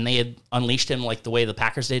team and they had unleashed him like the way the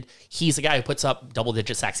Packers did, he's a guy who puts up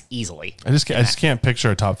double-digit sacks easily. I just can't picture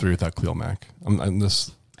a top 3 without Khalil Mack.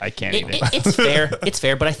 I can't even. It's fair. It's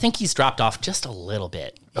fair, but I think he's dropped off just a little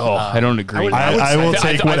bit. I don't agree. I will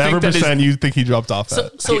take whatever percent you think he dropped off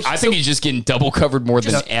at. I think he's just getting double covered more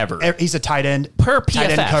than ever. He's a tight end. Per Tight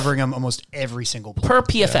end PFF. covering him almost every single play. Per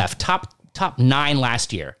PFF, top 9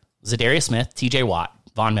 last year. Zadarius Smith, TJ Watt,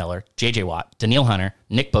 Von Miller, JJ Watt, Daniil Hunter,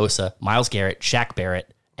 Nick Bosa, Myles Garrett, Shaq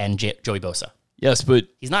Barrett, and Joey Bosa. Yes, but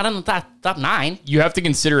He's not in the top 9. you have to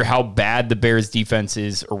consider how bad the Bears defense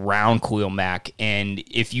is around Khalil Mack. And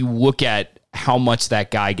if you look at how much that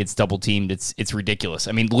guy gets double teamed, it's ridiculous.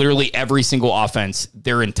 I mean, literally every single offense,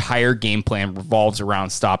 their entire game plan revolves around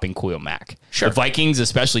stopping Khalil Mack. Sure. The Vikings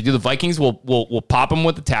especially do. The Vikings will pop him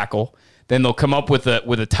with the tackle, then they'll come up with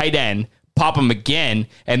a tight end, pop him again,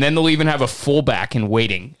 and then they'll even have a fullback in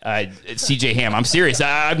waiting. CJ Ham. I'm serious.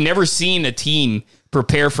 I've never seen a team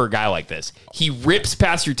prepare for a guy like this. He rips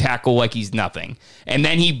past your tackle like he's nothing, and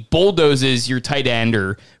then he bulldozes your tight end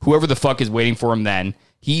or whoever the fuck is waiting for him then.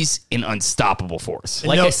 He's an unstoppable force.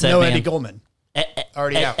 Like I said, man, Eddie Goldman.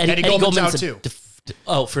 Already out. Eddie Goldman's Goldman's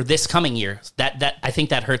out too. For this coming year, that I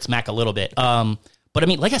think that hurts Mac a little bit. But I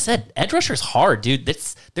mean, like I said, edge rusher's hard, dude.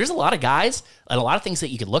 There's a lot of guys and a lot of things that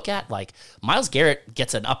you could look at. Like Myles Garrett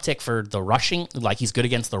gets an uptick for the rushing, like he's good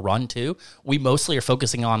against the run too. We mostly are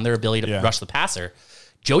focusing on their ability to rush the passer.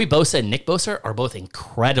 Joey Bosa and Nick Bosa are both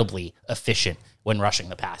incredibly efficient when rushing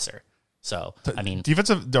the passer. So I mean,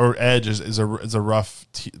 defensive or edge is a rough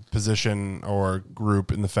position or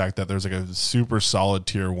group in the fact that there's like a super solid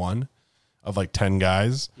tier 1 of like 10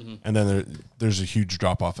 guys, and then there's a huge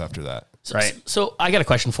drop off after that. Right. So I got a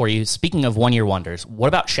question for you. Speaking of one-year wonders, what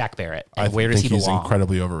about Shaq Barrett? And where does he belong? He's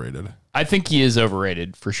incredibly overrated. I think he is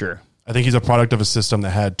overrated for sure. I think he's a product of a system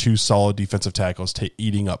that had 2 solid defensive tackles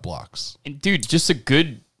eating up blocks. And dude, just a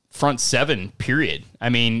good front 7, period. I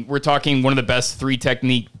mean, we're talking one of the best 3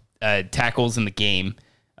 technique tackles in the game.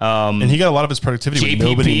 And he got a lot of his productivity when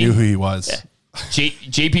nobody knew who he was. Yeah.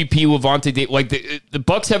 JPP, Levante, the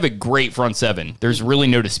Bucks have a great front 7. There's really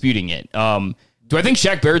no disputing it. Do I think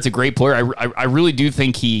Shaq Barrett's a great player? I really do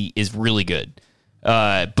think he is really good.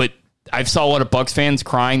 But I saw a lot of Bucks fans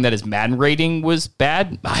crying that his Madden rating was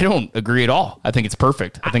bad. I don't agree at all. I think it's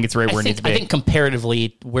perfect. I think it's right where it needs to be. I think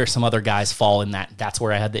comparatively, where some other guys fall in that's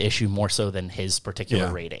where I had the issue more so than his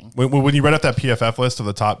particular rating. When you read out that PFF list of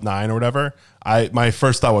the top 9 or whatever, my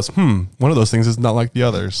first thought was, one of those things is not like the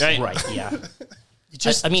others. Right, yeah.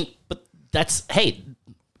 But that's, hey,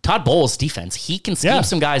 Todd Bowles' defense, he can scheme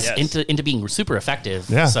some guys into being super effective.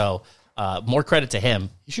 Yeah. So more credit to him.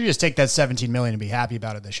 You should just take that $17 million and be happy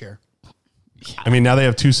about it this year. I mean, now they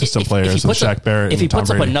have 2 system players with Shaq Barrett. If he puts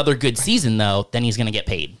Tom Brady. up another good season, though, then he's going to get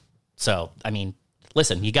paid. So, I mean,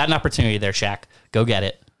 listen, you got an opportunity there, Shaq. Go get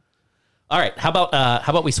it. All right, how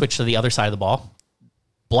about we switch to the other side of the ball,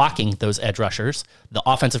 blocking those edge rushers, the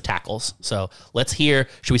offensive tackles. So let's hear.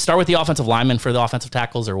 Should we start with the offensive linemen for the offensive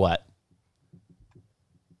tackles, or what?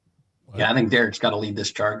 Yeah, I think Derek's got to lead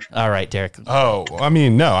this charge. All right, Derek. Oh, I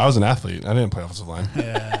mean, no, I was an athlete. I didn't play offensive line.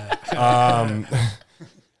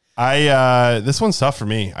 This one's tough for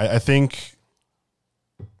me. I think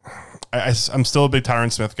I'm still a big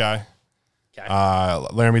Tyron Smith guy. Okay.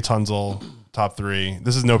 Laramie Tunzel, top 3.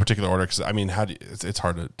 This is no particular order because I mean, it's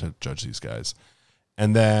hard to judge these guys.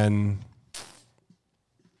 And then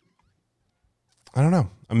I don't know.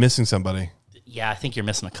 I'm missing somebody. Yeah, I think you're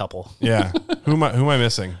missing a couple. Yeah. Who am I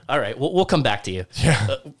missing? All right, we'll come back to you.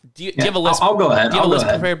 Yeah. Do you have a list? I'll go ahead. Do you have a list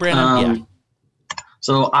prepared, Brandon?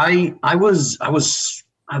 So I was.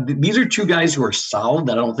 These are 2 guys who are solid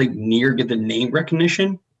that I don't think near get the name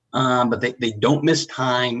recognition, but they don't miss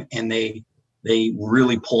time and they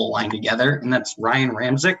really pull a line together. And that's Ryan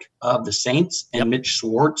Ramczyk of the Saints and Mitch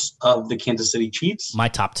Schwartz of the Kansas City Chiefs. My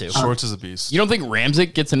top 2. Schwartz is a beast. You don't think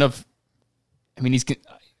Ramczyk gets enough? I mean, he's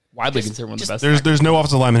widely considered one of the best. There's no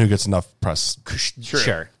offensive lineman who gets enough press.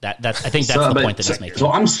 Sure. That's I think that's the point that he's making.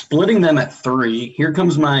 So I'm splitting them at 3. Here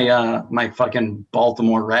comes my my fucking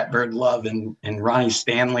Baltimore Ratbird love and Ronnie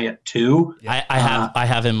Stanley at 2. I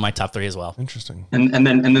have him in my top 3 as well. Interesting. And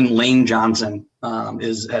then Lane Johnson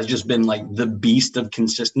has just been like the beast of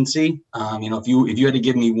consistency. If you had to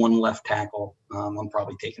give me one left tackle, I'm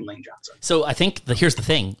probably taking Lane Johnson. So I think here's the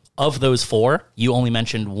thing. Of those 4, you only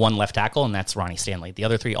mentioned one left tackle, and that's Ronnie Stanley. The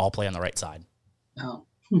other 3 all play on the right side. Oh.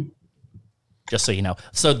 Just so you know.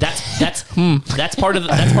 So that's part of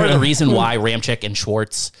the reason why Ramczyk and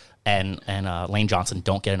Schwartz and Lane Johnson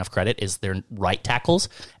don't get enough credit is they're right tackles,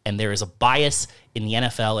 and there is a bias in the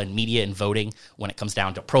NFL and media and voting when it comes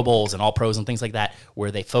down to Pro Bowls and All Pros and things like that, where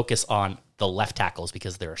they focus on the left tackles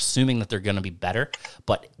because they're assuming that they're going to be better.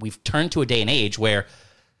 But we've turned to a day and age where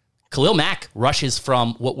Khalil Mack rushes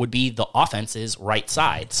from what would be the offense's right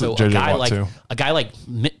side. So a guy like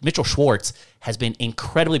Mitchell Schwartz has been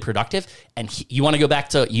incredibly productive. And you want to go back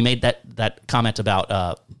to, you made that comment about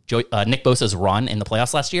Nick Bosa's run in the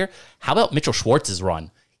playoffs last year. How about Mitchell Schwartz's run?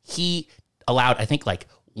 He allowed, I think, like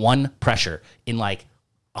one pressure in like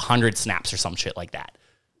 100 snaps or some shit like that.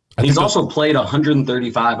 He's also played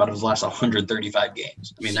 135 out of his last 135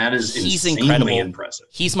 games. I mean, that is insanely impressive.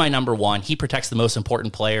 He's my number one. He protects the most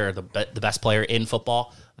important player, the best player in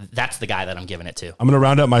football. That's the guy that I'm giving it to. I'm going to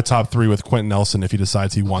round up my top 3 with Quentin Nelson if he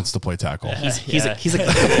decides he wants to play tackle. He's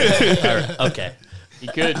a okay. He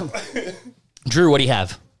could. Drew, what do you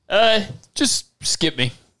have? Just skip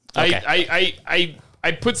me. Okay.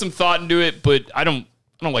 I put some thought into it, but I don't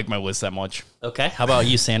like my list that much. Okay. How about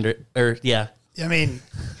you, Sandra? Yeah. I mean,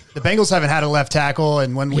 the Bengals haven't had a left tackle,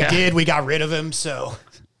 and when we did, we got rid of him. So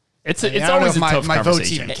it's always a tough my votes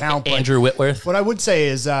conversation. even count. Andrew Whitworth. What I would say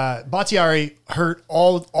is Bakhtiari hurt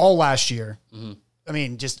all last year. Mm-hmm. I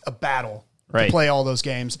mean, just a battle to play all those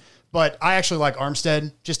games. But I actually like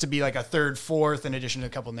Armstead just to be like a third, fourth, in addition to a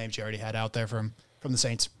couple of names you already had out there from the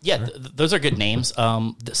Saints. Yeah, those are good names.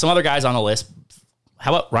 Some other guys on the list.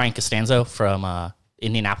 How about Ryan Costanzo from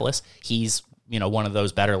Indianapolis? He's one of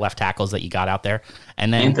those better left tackles that you got out there.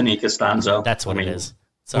 And then Anthony Costanzo. That's what it is.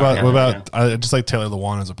 What about I just like Taylor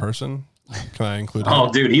Lewan as a person? Can I include him? Oh,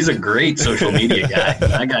 dude, he's a great social media guy.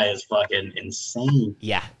 That guy is fucking insane.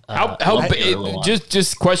 Yeah.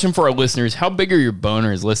 Just question for our listeners: how big are your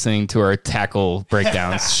boners listening to our tackle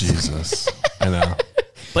breakdowns? Jesus, I know.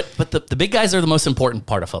 But the big guys are the most important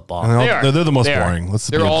part of football. They're the most boring.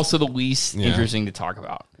 They're also the least interesting to talk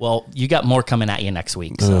about. Well, you got more coming at you next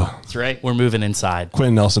week. So that's right. We're moving inside.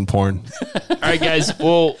 Quentin Nelson porn. All right, guys.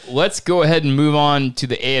 Well, let's go ahead and move on to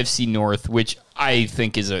the AFC North, which I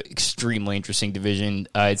think is an extremely interesting division.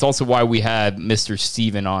 It's also why we have Mr.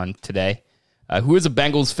 Steven on today, who is a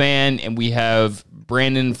Bengals fan, and we have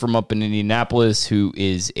Brandon from up in Indianapolis, who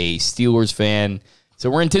is a Steelers fan. So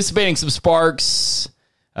we're anticipating some sparks.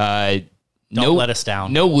 Don't let us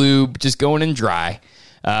down. No lube, just going in dry.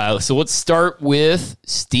 So let's start with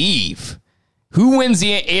Steve. Who wins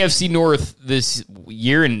the AFC North this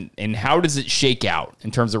year, and how does it shake out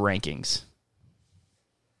in terms of rankings?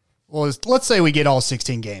 Well, let's say we get all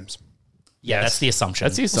 16 games. Yeah, that's the assumption.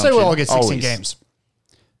 Let's say we'll all get 16 games.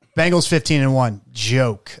 Bengals 15-1,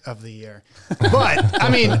 joke of the year. But I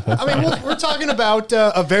mean, we're talking about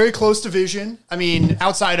a very close division. I mean,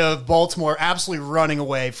 outside of Baltimore, absolutely running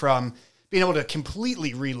away from being able to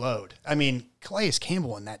completely reload. I mean, Calais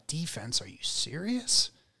Campbell in that defense. Are you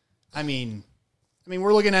serious? I mean,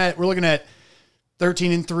 we're looking at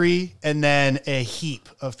 13-3, and then a heap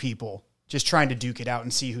of people just trying to duke it out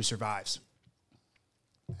and see who survives.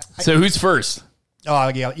 So who's first?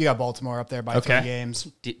 Oh, yeah, you got Baltimore up there by 3 games.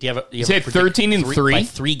 Do you have you say 13-3 by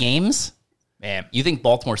 3 games? Man, you think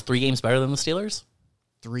Baltimore's 3 games better than the Steelers?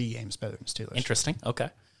 3 games better than the Steelers. Interesting. Okay.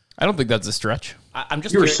 I don't think that's a stretch. I'm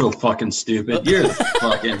just. You're so fucking stupid. You're the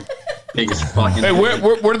fucking biggest fucking. Hey, where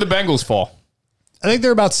do the Bengals fall? I think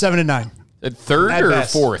they're about 7-9. At third At or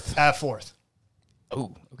best. fourth? At fourth.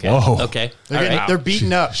 Oh, okay. Whoa. Okay. They're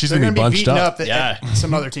beaten up. She's They're gonna be going to bunched beaten up. up at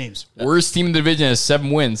some other teams. Worst team in the division has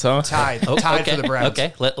 7 wins, huh? Tied Okay. for the Browns.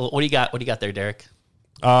 Okay. What do you got? What do you got there, Derek?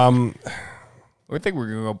 I think we're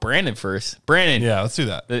going to go Brandon first. Brandon. Yeah, let's do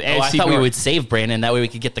that. I thought we would save Brandon. That way we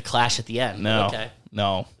could get the clash at the end. No. Okay.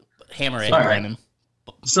 No. Hammer it, All right. Brandon.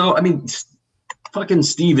 So, I mean, fucking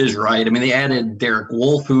Steve is right. I mean, they added Derek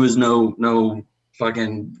Wolfe, who is no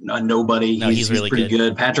fucking nobody. No, he's really pretty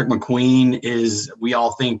good. Patrick McQueen we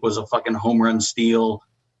all think was a fucking home run steal.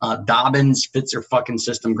 Dobbins fits their fucking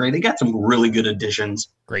system great. They got some really good additions.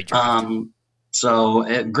 Great draft.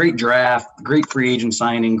 Great draft, great free agent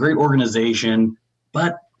signing, great organization.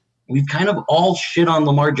 But we've kind of all shit on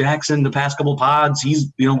Lamar Jackson the past couple pods. He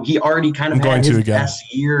already kind of had his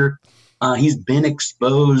best year. He's been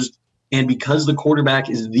exposed. And because the quarterback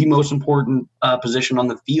is the most important position on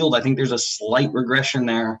the field, I think there's a slight regression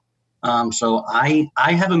there. So I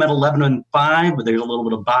have him at 11-5, but there's a little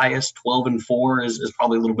bit of bias. 12-4 is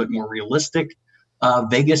probably a little bit more realistic.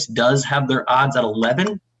 Vegas does have their odds at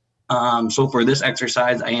 11. So for this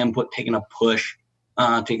exercise, I am taking a push,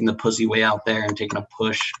 taking the pussy way out there and taking a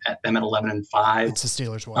push at them at 11-5. It's the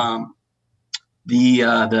Steelers' way. The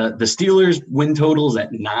Steelers win totals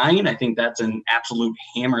at 9. I think that's an absolute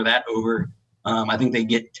hammer that over. I think they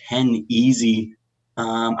get 10 easy.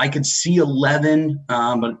 I could see 11,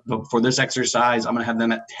 but for this exercise, I'm going to have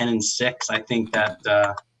them at 10-6. I think that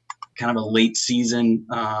kind of a late season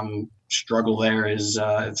struggle there is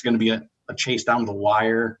it's going to be a chase down the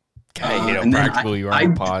wire. Okay, how practical you are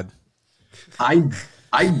on the pod.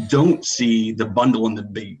 I don't see the bundle in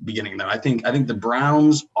the beginning though. I think the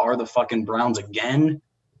Browns are the fucking Browns again.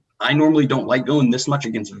 I normally don't like going this much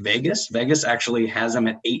against Vegas. Vegas actually has them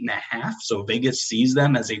at 8.5. So Vegas sees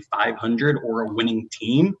them as a 500 or a winning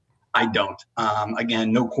team. I don't.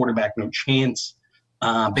 Again, no quarterback, no chance.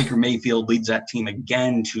 Baker Mayfield leads that team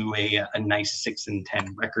again to a nice 6-10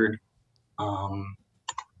 record.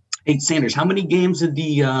 Hey, Sanders, how many games did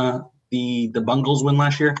the Bungles win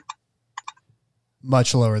last year?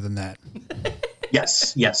 Much lower than that.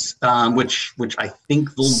 Yes. Which I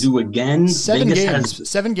think they'll do again.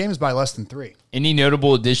 7 games by less than 3. Any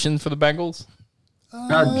notable additions for the Bengals?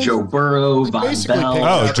 Joe Burrow, Von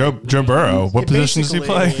Bell. Joe Burrow. What position does he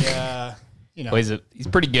play? He's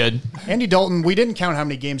pretty good. Andy Dalton, we didn't count how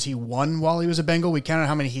many games he won while he was a Bengal. We counted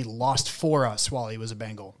how many he lost for us while he was a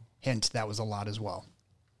Bengal. Hint, that was a lot as well.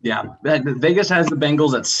 Yeah, Vegas has the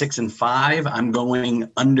Bengals at 6-5. I'm going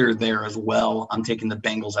under there as well. I'm taking the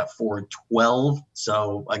Bengals at 4-12.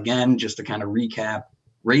 So again, just to kind of recap,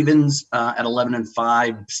 Ravens at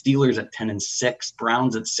 11-5, Steelers at 10-6,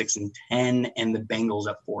 Browns at 6-10, and the Bengals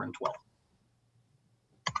at 4-12.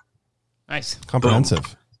 Nice, comprehensive.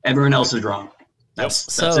 Boom. Everyone else is wrong.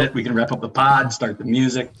 That's it. We can wrap up the pod, start the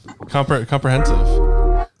music. Comprehensive.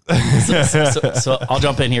 So I'll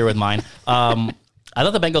jump in here with mine. I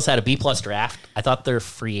thought the Bengals had a B+ draft. I thought their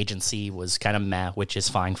free agency was kind of meh, which is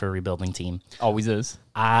fine for a rebuilding team. Always is.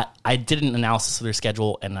 I did an analysis of their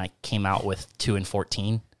schedule, and I came out with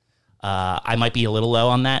 2-14. I might be a little low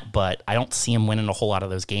on that, but I don't see them winning a whole lot of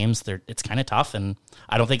those games. It's kind of tough, and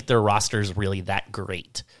I don't think their roster is really that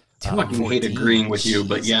great. I fucking hate agreeing with you,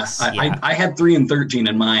 but yeah, I had 3-13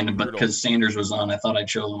 in mind, but because Sanders was on, I thought I'd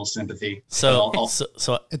show a little sympathy. So it's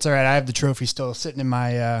all right. I have the trophy still sitting in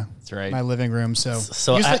my my living room. So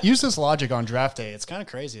use this logic on draft day. It's kind of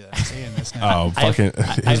crazy that I'm seeing this now. I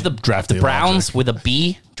have the draft day. The Browns logic with a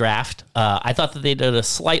B draft. I thought that they did a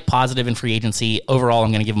slight positive in free agency. Overall,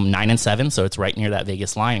 I'm going to give them 9-7, so it's right near that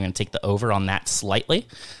Vegas line. I'm going to take the over on that slightly.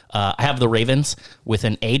 I have the Ravens with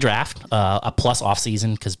an A draft, a plus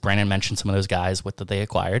offseason, because Brandon mentioned some of those guys that they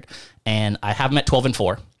acquired. And I have them at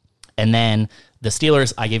 12-4. And then the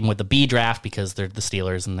Steelers, I gave them with the B draft because they're the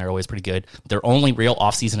Steelers and they're always pretty good. Their only real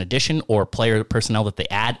offseason addition or player personnel that they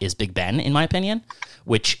add is Big Ben, in my opinion,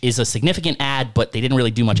 which is a significant add, but they didn't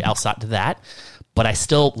really do much outside to that. But I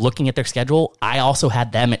still, looking at their schedule, I also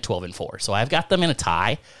had them at 12-4. So I've got them in a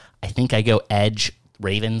tie. I think I go edge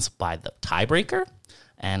Ravens by the tiebreaker.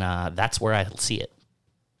 And that's where I see it.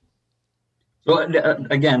 So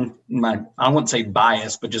again, I wouldn't say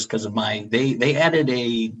bias, but just because of they added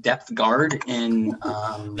a depth guard in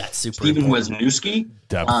that's super Steven Wisniewski,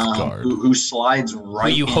 depth guard who slides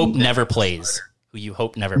right. Who you hope never plays. Plays.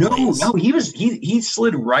 No, he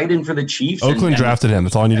slid right in for the Chiefs. Oakland drafted him.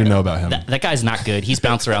 That's all I need to know about him. That guy's not good. He's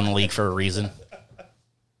bounced around the league for a reason.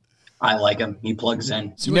 I like him. He plugs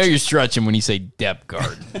in. So you're stretching when you say depth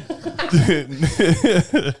guard.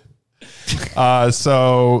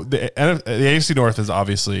 So the AFC North is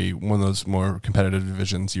obviously one of those more competitive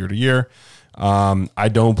divisions year to year. I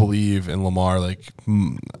don't believe in Lamar.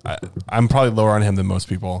 I'm probably lower on him than most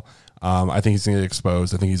people. I think he's going to get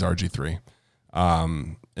exposed. I think he's RG3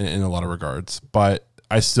 in a lot of regards. But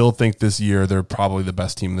I still think this year they're probably the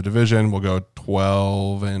best team in the division. We'll go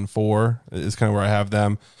 12-4 is kind of where I have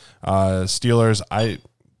them. Steelers,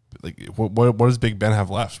 what does Big Ben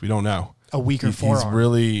have left? We don't know. A weaker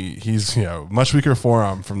forearm. He's much weaker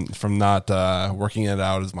forearm from not working it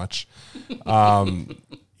out as much.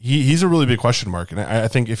 He's a really big question mark, and I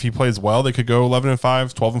think if he plays well, they could go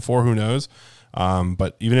 11-5, 12-4. Who knows?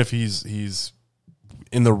 But even if he's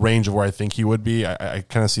in the range of where I think he would be, I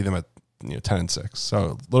kind of see them at 10-6. So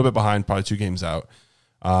a little bit behind, probably 2 games out.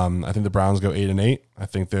 I think the Browns go 8-8. I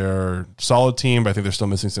think they're a solid team, but I think they're still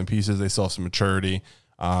missing some pieces. They still have some maturity.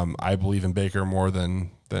 I believe in Baker more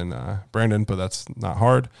than Brandon, but that's not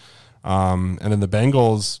hard. And then the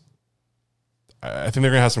Bengals, I think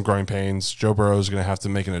they're going to have some growing pains. Joe Burrow is going to have to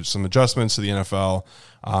make some adjustments to the NFL.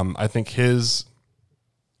 I think his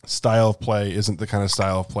style of play isn't the kind of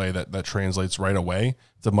style of play that translates right away.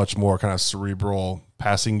 It's a much more kind of cerebral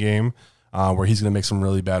passing game where he's going to make some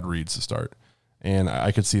really bad reads to start. And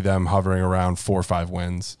I could see them hovering around 4 or 5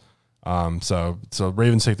 wins. So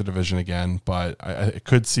Ravens take the division again, but I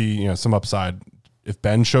could see some upside if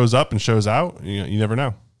Ben shows up and shows out, you never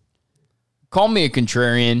know. Call me a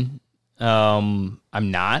contrarian. I'm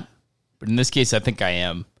not, but in this case, I think I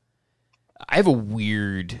am. I have a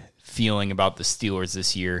weird feeling about the Steelers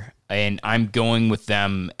this year, and I'm going with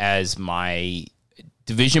them as my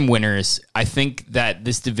division winners. I think that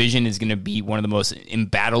this division is going to be one of the most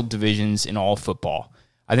embattled divisions in all football.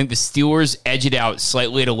 I think the Steelers edge it out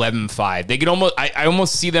slightly at 11-5. They could almost, I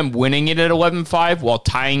almost see them winning it at 11-5 while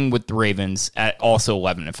tying with the Ravens at also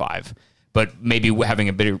 11-5. But maybe having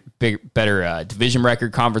a better division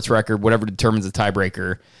record, conference record, whatever determines the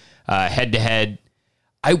tiebreaker, head to head.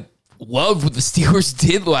 I love what the Steelers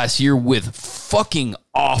did last year with fucking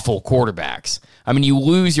awful quarterbacks. I mean, you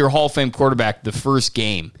lose your Hall of Fame quarterback the first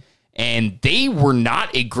game, and they were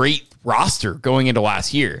not a great roster going into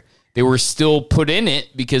last year. They were still put in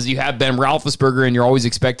it because you have Ben Roethlisberger and you're always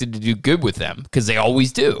expected to do good with them because they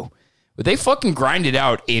always do. But they fucking grinded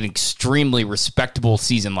out an extremely respectable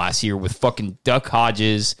season last year with fucking Duck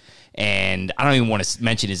Hodges, and I don't even want to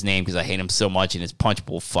mention his name because I hate him so much in his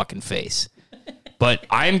punchable fucking face. But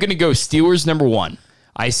I am going to go Steelers number 1.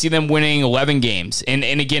 I see them winning 11 games. And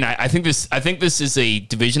again, I think this is a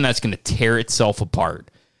division that's going to tear itself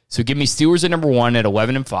apart. So give me Steelers at number 1 at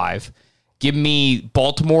 11-5. Give me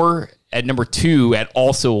Baltimore at number 2 at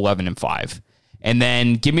also 11-5. And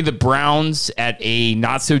then give me the Browns at a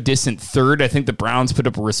not-so-distant 3rd. I think the Browns put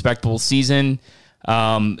up a respectable season,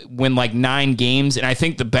 win like 9 games. And I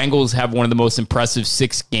think the Bengals have one of the most impressive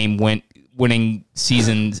 6-game winning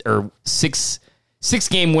seasons, or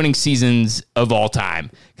six-game winning seasons of all time.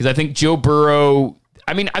 Because I think Joe Burrow,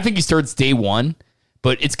 I think he starts day 1,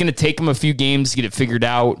 but it's going to take him a few games to get it figured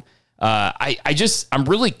out. I'm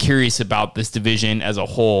really curious about this division as a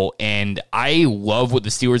whole, and I love what the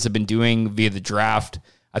Steelers have been doing via the draft.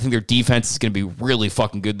 I think their defense is going to be really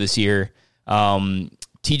fucking good this year.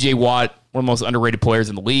 TJ Watt, one of the most underrated players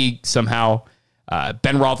in the league somehow.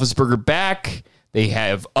 Ben Roethlisberger back. They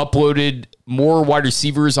have uploaded more wide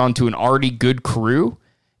receivers onto an already good crew.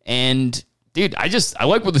 And, dude, I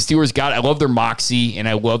like what the Steelers got. I love their moxie, and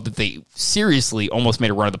I love that they seriously almost made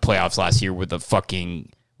a run of the playoffs last year with a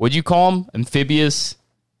fucking... What'd you call him? Amphibious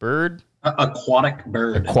bird? Aquatic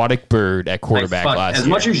bird. Aquatic bird at quarterback last year. As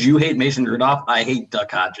much as you hate Mason Rudolph, I hate Duck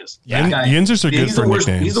Hodges. Yeah, the Yinzers are good for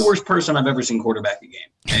nicknames. He's the worst person I've ever seen quarterback a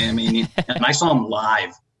game. I mean, and I saw him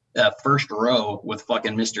live, first row with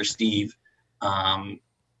fucking Mr. Steve.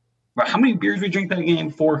 How many beers we drink that game?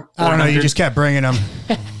 400? I don't know. You just kept bringing them.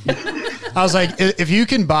 I was like, if you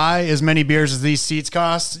can buy as many beers as these seats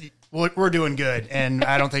cost, we're doing good, and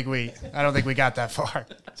I don't think we got that far.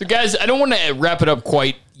 So, guys, I don't want to wrap it up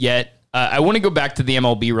quite yet. I want to go back to the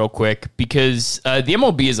MLB real quick because the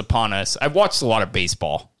MLB is upon us. I've watched a lot of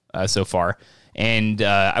baseball so far, and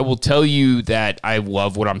I will tell you that I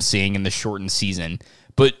love what I'm seeing in the shortened season.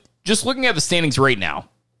 But just looking at the standings right now,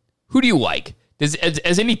 who do you like?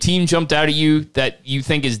 Has any team jumped out at you that you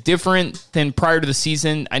think is different than prior to the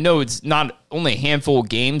season? I know it's not only a handful of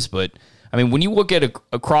games, but I mean, when you look at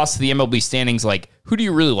across the MLB standings, like, who do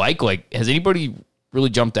you really like? Like, has anybody really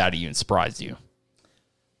jumped out at you and surprised you?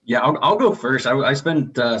 Yeah, I'll go first. I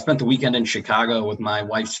spent the weekend in Chicago with my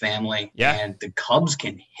wife's family. Yeah. And the Cubs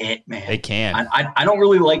can hit, man. They can. I don't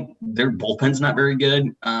really like their bullpen's not very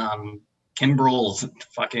good. Kimbrel's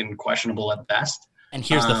fucking questionable at best. And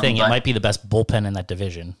here's the thing: it might be the best bullpen in that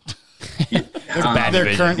division.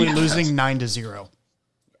 They're currently losing 9-0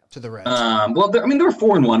 to the Reds. Well, they're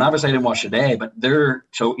 4-1. Obviously, I didn't watch today, but their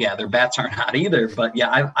bats aren't hot either. But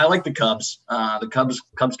yeah, I like the Cubs. The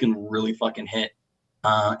Cubs can really fucking hit.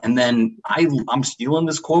 And then I'm stealing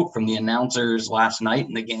this quote from the announcers last night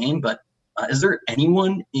in the game. But is there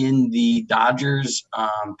anyone in the Dodgers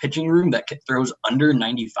pitching room that throws under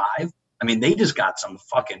 95? I mean, they just got some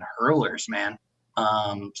fucking hurlers, man.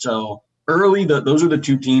 So early, those are the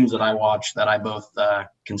two teams that I watch that I both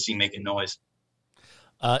can see making noise.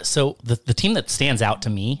 So the team that stands out to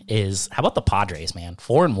me is, how about the Padres, man?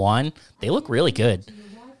 4-1. They look really good.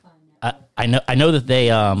 I know that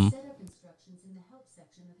they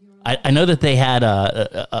I know that they had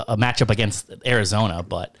a matchup against Arizona,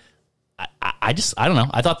 but I don't know.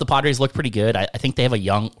 I thought the Padres looked pretty good. I think they have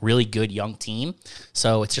a really good young team.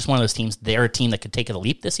 So it's just one of those teams. They're a team that could take a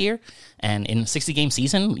leap this year. And in a 60-game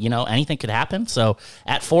season, anything could happen. So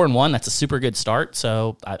at 4-1, that's a super good start.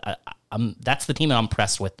 So that's the team that I'm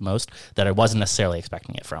impressed with most, that I wasn't necessarily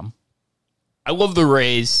expecting it from. I love the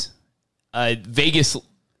Rays. Vegas,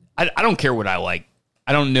 I don't care what I like.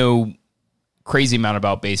 I don't know crazy amount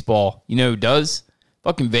about baseball. You know who does?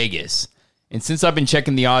 Fucking Vegas. And since I've been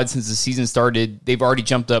checking the odds since the season started, they've already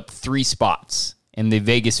jumped up 3 spots in the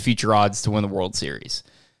Vegas future odds to win the World Series.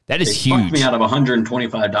 That is They huge. fucked me out of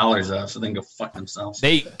 $125 though, so they can go fuck themselves.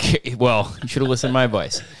 You should have listened to my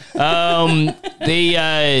advice.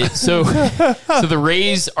 So the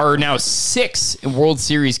Rays are now 6 in World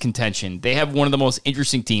Series contention. They have one of the most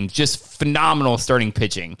interesting teams, just phenomenal starting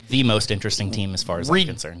pitching, The most interesting team as far as I'm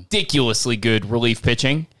concerned. ridiculously good relief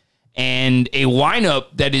pitching, and a lineup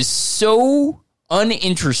that is so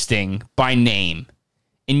uninteresting by name.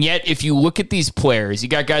 And yet, if you look at these players, you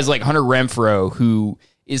got guys like Hunter Renfroe, who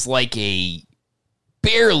is like a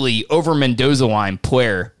barely over Mendoza line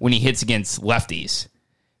player when he hits against lefties,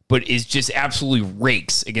 but is just absolutely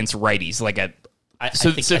rakes against righties. I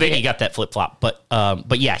think he got that flip flop, but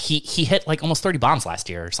yeah, he hit like almost 30 bombs last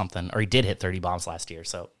year or something, or he did hit 30 bombs last year.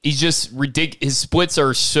 So he's just ridiculous. His splits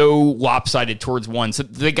are so lopsided towards one. So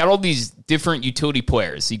they got all these different utility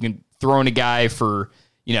players. You can throw in a guy for,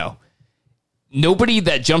 nobody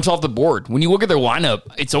that jumps off the board. When you look at their lineup,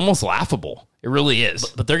 it's almost laughable. It really is.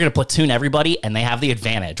 But they're going to platoon everybody, and they have the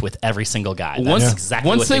advantage with every single guy. Once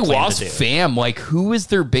they lost Pham, who is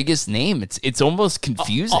their biggest name? It's almost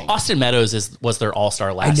confusing. Austin Meadows was their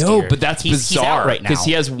all-star last year. I know, but that's bizarre. He's out right now. Because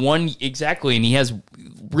he has one, exactly, and he has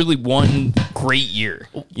really one great year.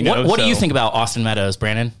 What do you think about Austin Meadows,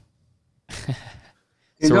 Brandon?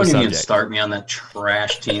 Don't even start me on that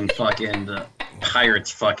trash team. Fucking the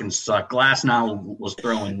Pirates fucking suck. Glasnow was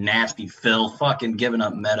throwing nasty fill, fucking giving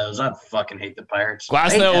up Meadows. I fucking hate the Pirates.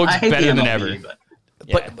 Glasnow looks better than ever.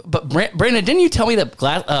 But Brandon, didn't you tell me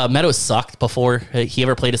that Meadows sucked before he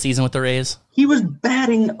ever played a season with the Rays? He was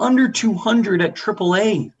batting under 200 at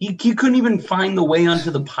AAA. He couldn't even find the way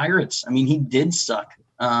onto the Pirates. I mean, he did suck.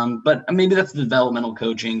 But maybe that's the developmental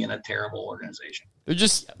coaching in a terrible organization.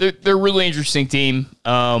 They're a really interesting team.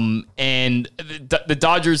 And the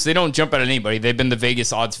Dodgers, they don't jump out at anybody. They've been the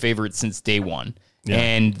Vegas odds favorite since day one. Yeah.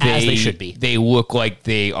 And as they should be. They look like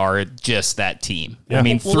they are just that team. Yeah. I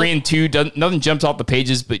mean, 3-2, nothing jumps off the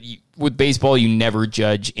pages, but with baseball, you never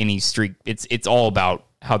judge any streak. It's all about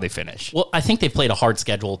how they finish. Well, I think they played a hard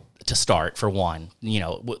schedule to start, for one.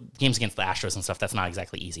 Games against the Astros and stuff, that's not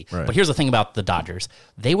exactly easy. Right. But here's the thing about the Dodgers.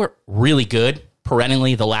 They were really good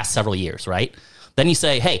perennially the last several years, right? Then you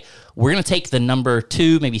say, hey, we're going to take the number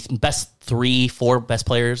 2, maybe best 3, 4 best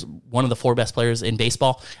players, one of the 4 best players in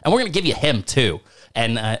baseball, and we're going to give you him too,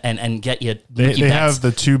 and get you. They have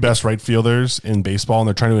the 2 best right fielders in baseball, and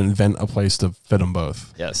they're trying to invent a place to fit them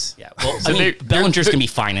both. Yes. Yeah. Well, Bellinger's going to be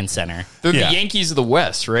fine in center. They're the Yankees of the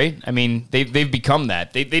West, right? I mean, they've become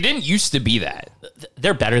that. They didn't used to be that.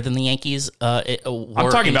 They're better than the Yankees.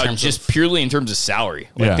 I'm talking about just purely in terms of salary.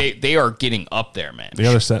 They are getting up there, man.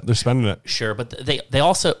 They're spending it. Sure, but they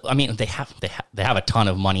also, I mean, they have a ton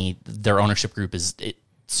of money. Their ownership group is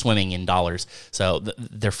swimming in dollars, so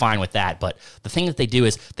they're fine with that. But the thing that they do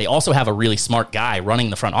is they also have a really smart guy running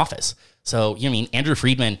the front office. So Andrew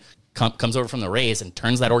Friedman comes over from the Rays and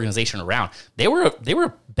turns that organization around. They were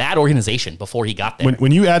a bad organization before he got there.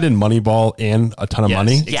 When you add in Moneyball and a ton of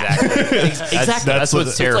money, exactly. Exactly. That's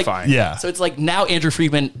what's terrifying. So it's like now Andrew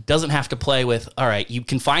Friedman doesn't have to play with. All right, you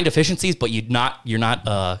can find efficiencies, but you're not.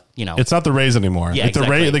 It's not the Rays anymore. Yeah,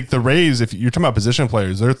 exactly. The Rays. If you're talking about position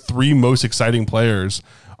players, their 3 most exciting players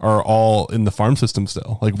are all in the farm system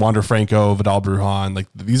still, like Wander Franco, Vidal Brujan. Like,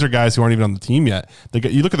 these are guys who aren't even on the team yet.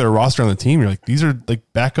 You look at their roster on the team, you're like, these are like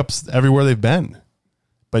backups everywhere they've been,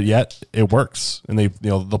 but yet it works. And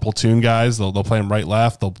the platoon guys, they'll play them right,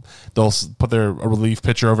 left. They'll put a relief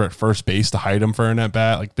pitcher over at first base to hide him for an at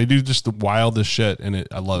bat. Like, they do just the wildest shit, and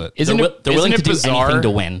I love it. They're willing to do anything to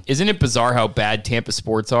win. Isn't it bizarre how bad Tampa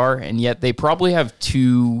sports are, and yet they probably have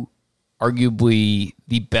 2 arguably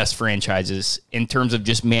the best franchises in terms of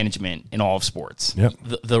just management in all of sports. Yep.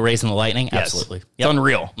 The Rays and the Lightning? Yes. Absolutely. It's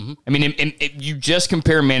unreal. Mm-hmm. I mean, you just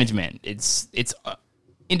compare management. It's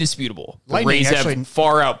indisputable. The Rays have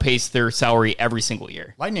far outpaced their salary every single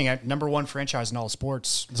year. Lightning at #1 franchise in all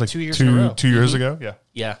sports. It's like 2 years in a row. 2 years ago? Yeah.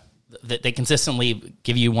 Yeah. They consistently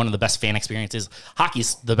give you one of the best fan experiences.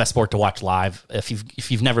 Hockey's the best sport to watch live.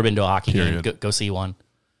 If you've never been to a hockey game, go see one.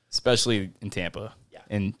 Especially in Tampa. Yeah.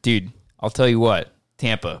 And, dude, I'll tell you what,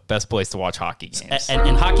 Tampa, best place to watch hockey games.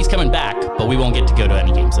 And hockey's coming back, but we won't get to go to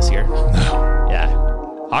any games this year. No. Yeah.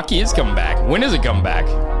 Hockey is coming back. When is it coming back?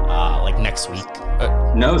 Like next week.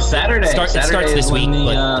 No, Saturday. It starts this week,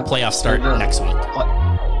 but the playoffs start next week.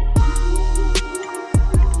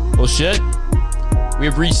 Well, shit. We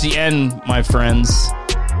have reached the end, my friends.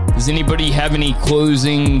 Does anybody have any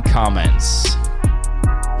closing comments?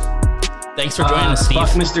 Thanks for joining us, Steve. Fuck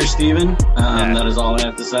Mr. Steven. That is all I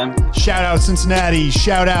have to say. Shout out Cincinnati.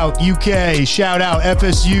 Shout out UK. Shout out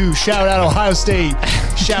FSU. Shout out Ohio State.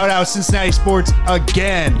 Shout out Cincinnati sports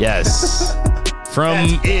again. Yes.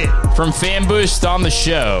 From Fan Boost on the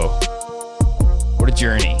show. What a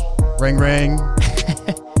journey. Ring, ring.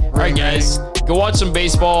 All right, guys. Go watch some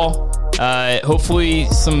baseball. Hopefully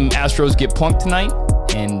some Astros get punked tonight.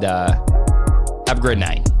 And have a great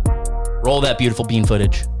night. Roll that beautiful bean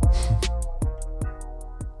footage.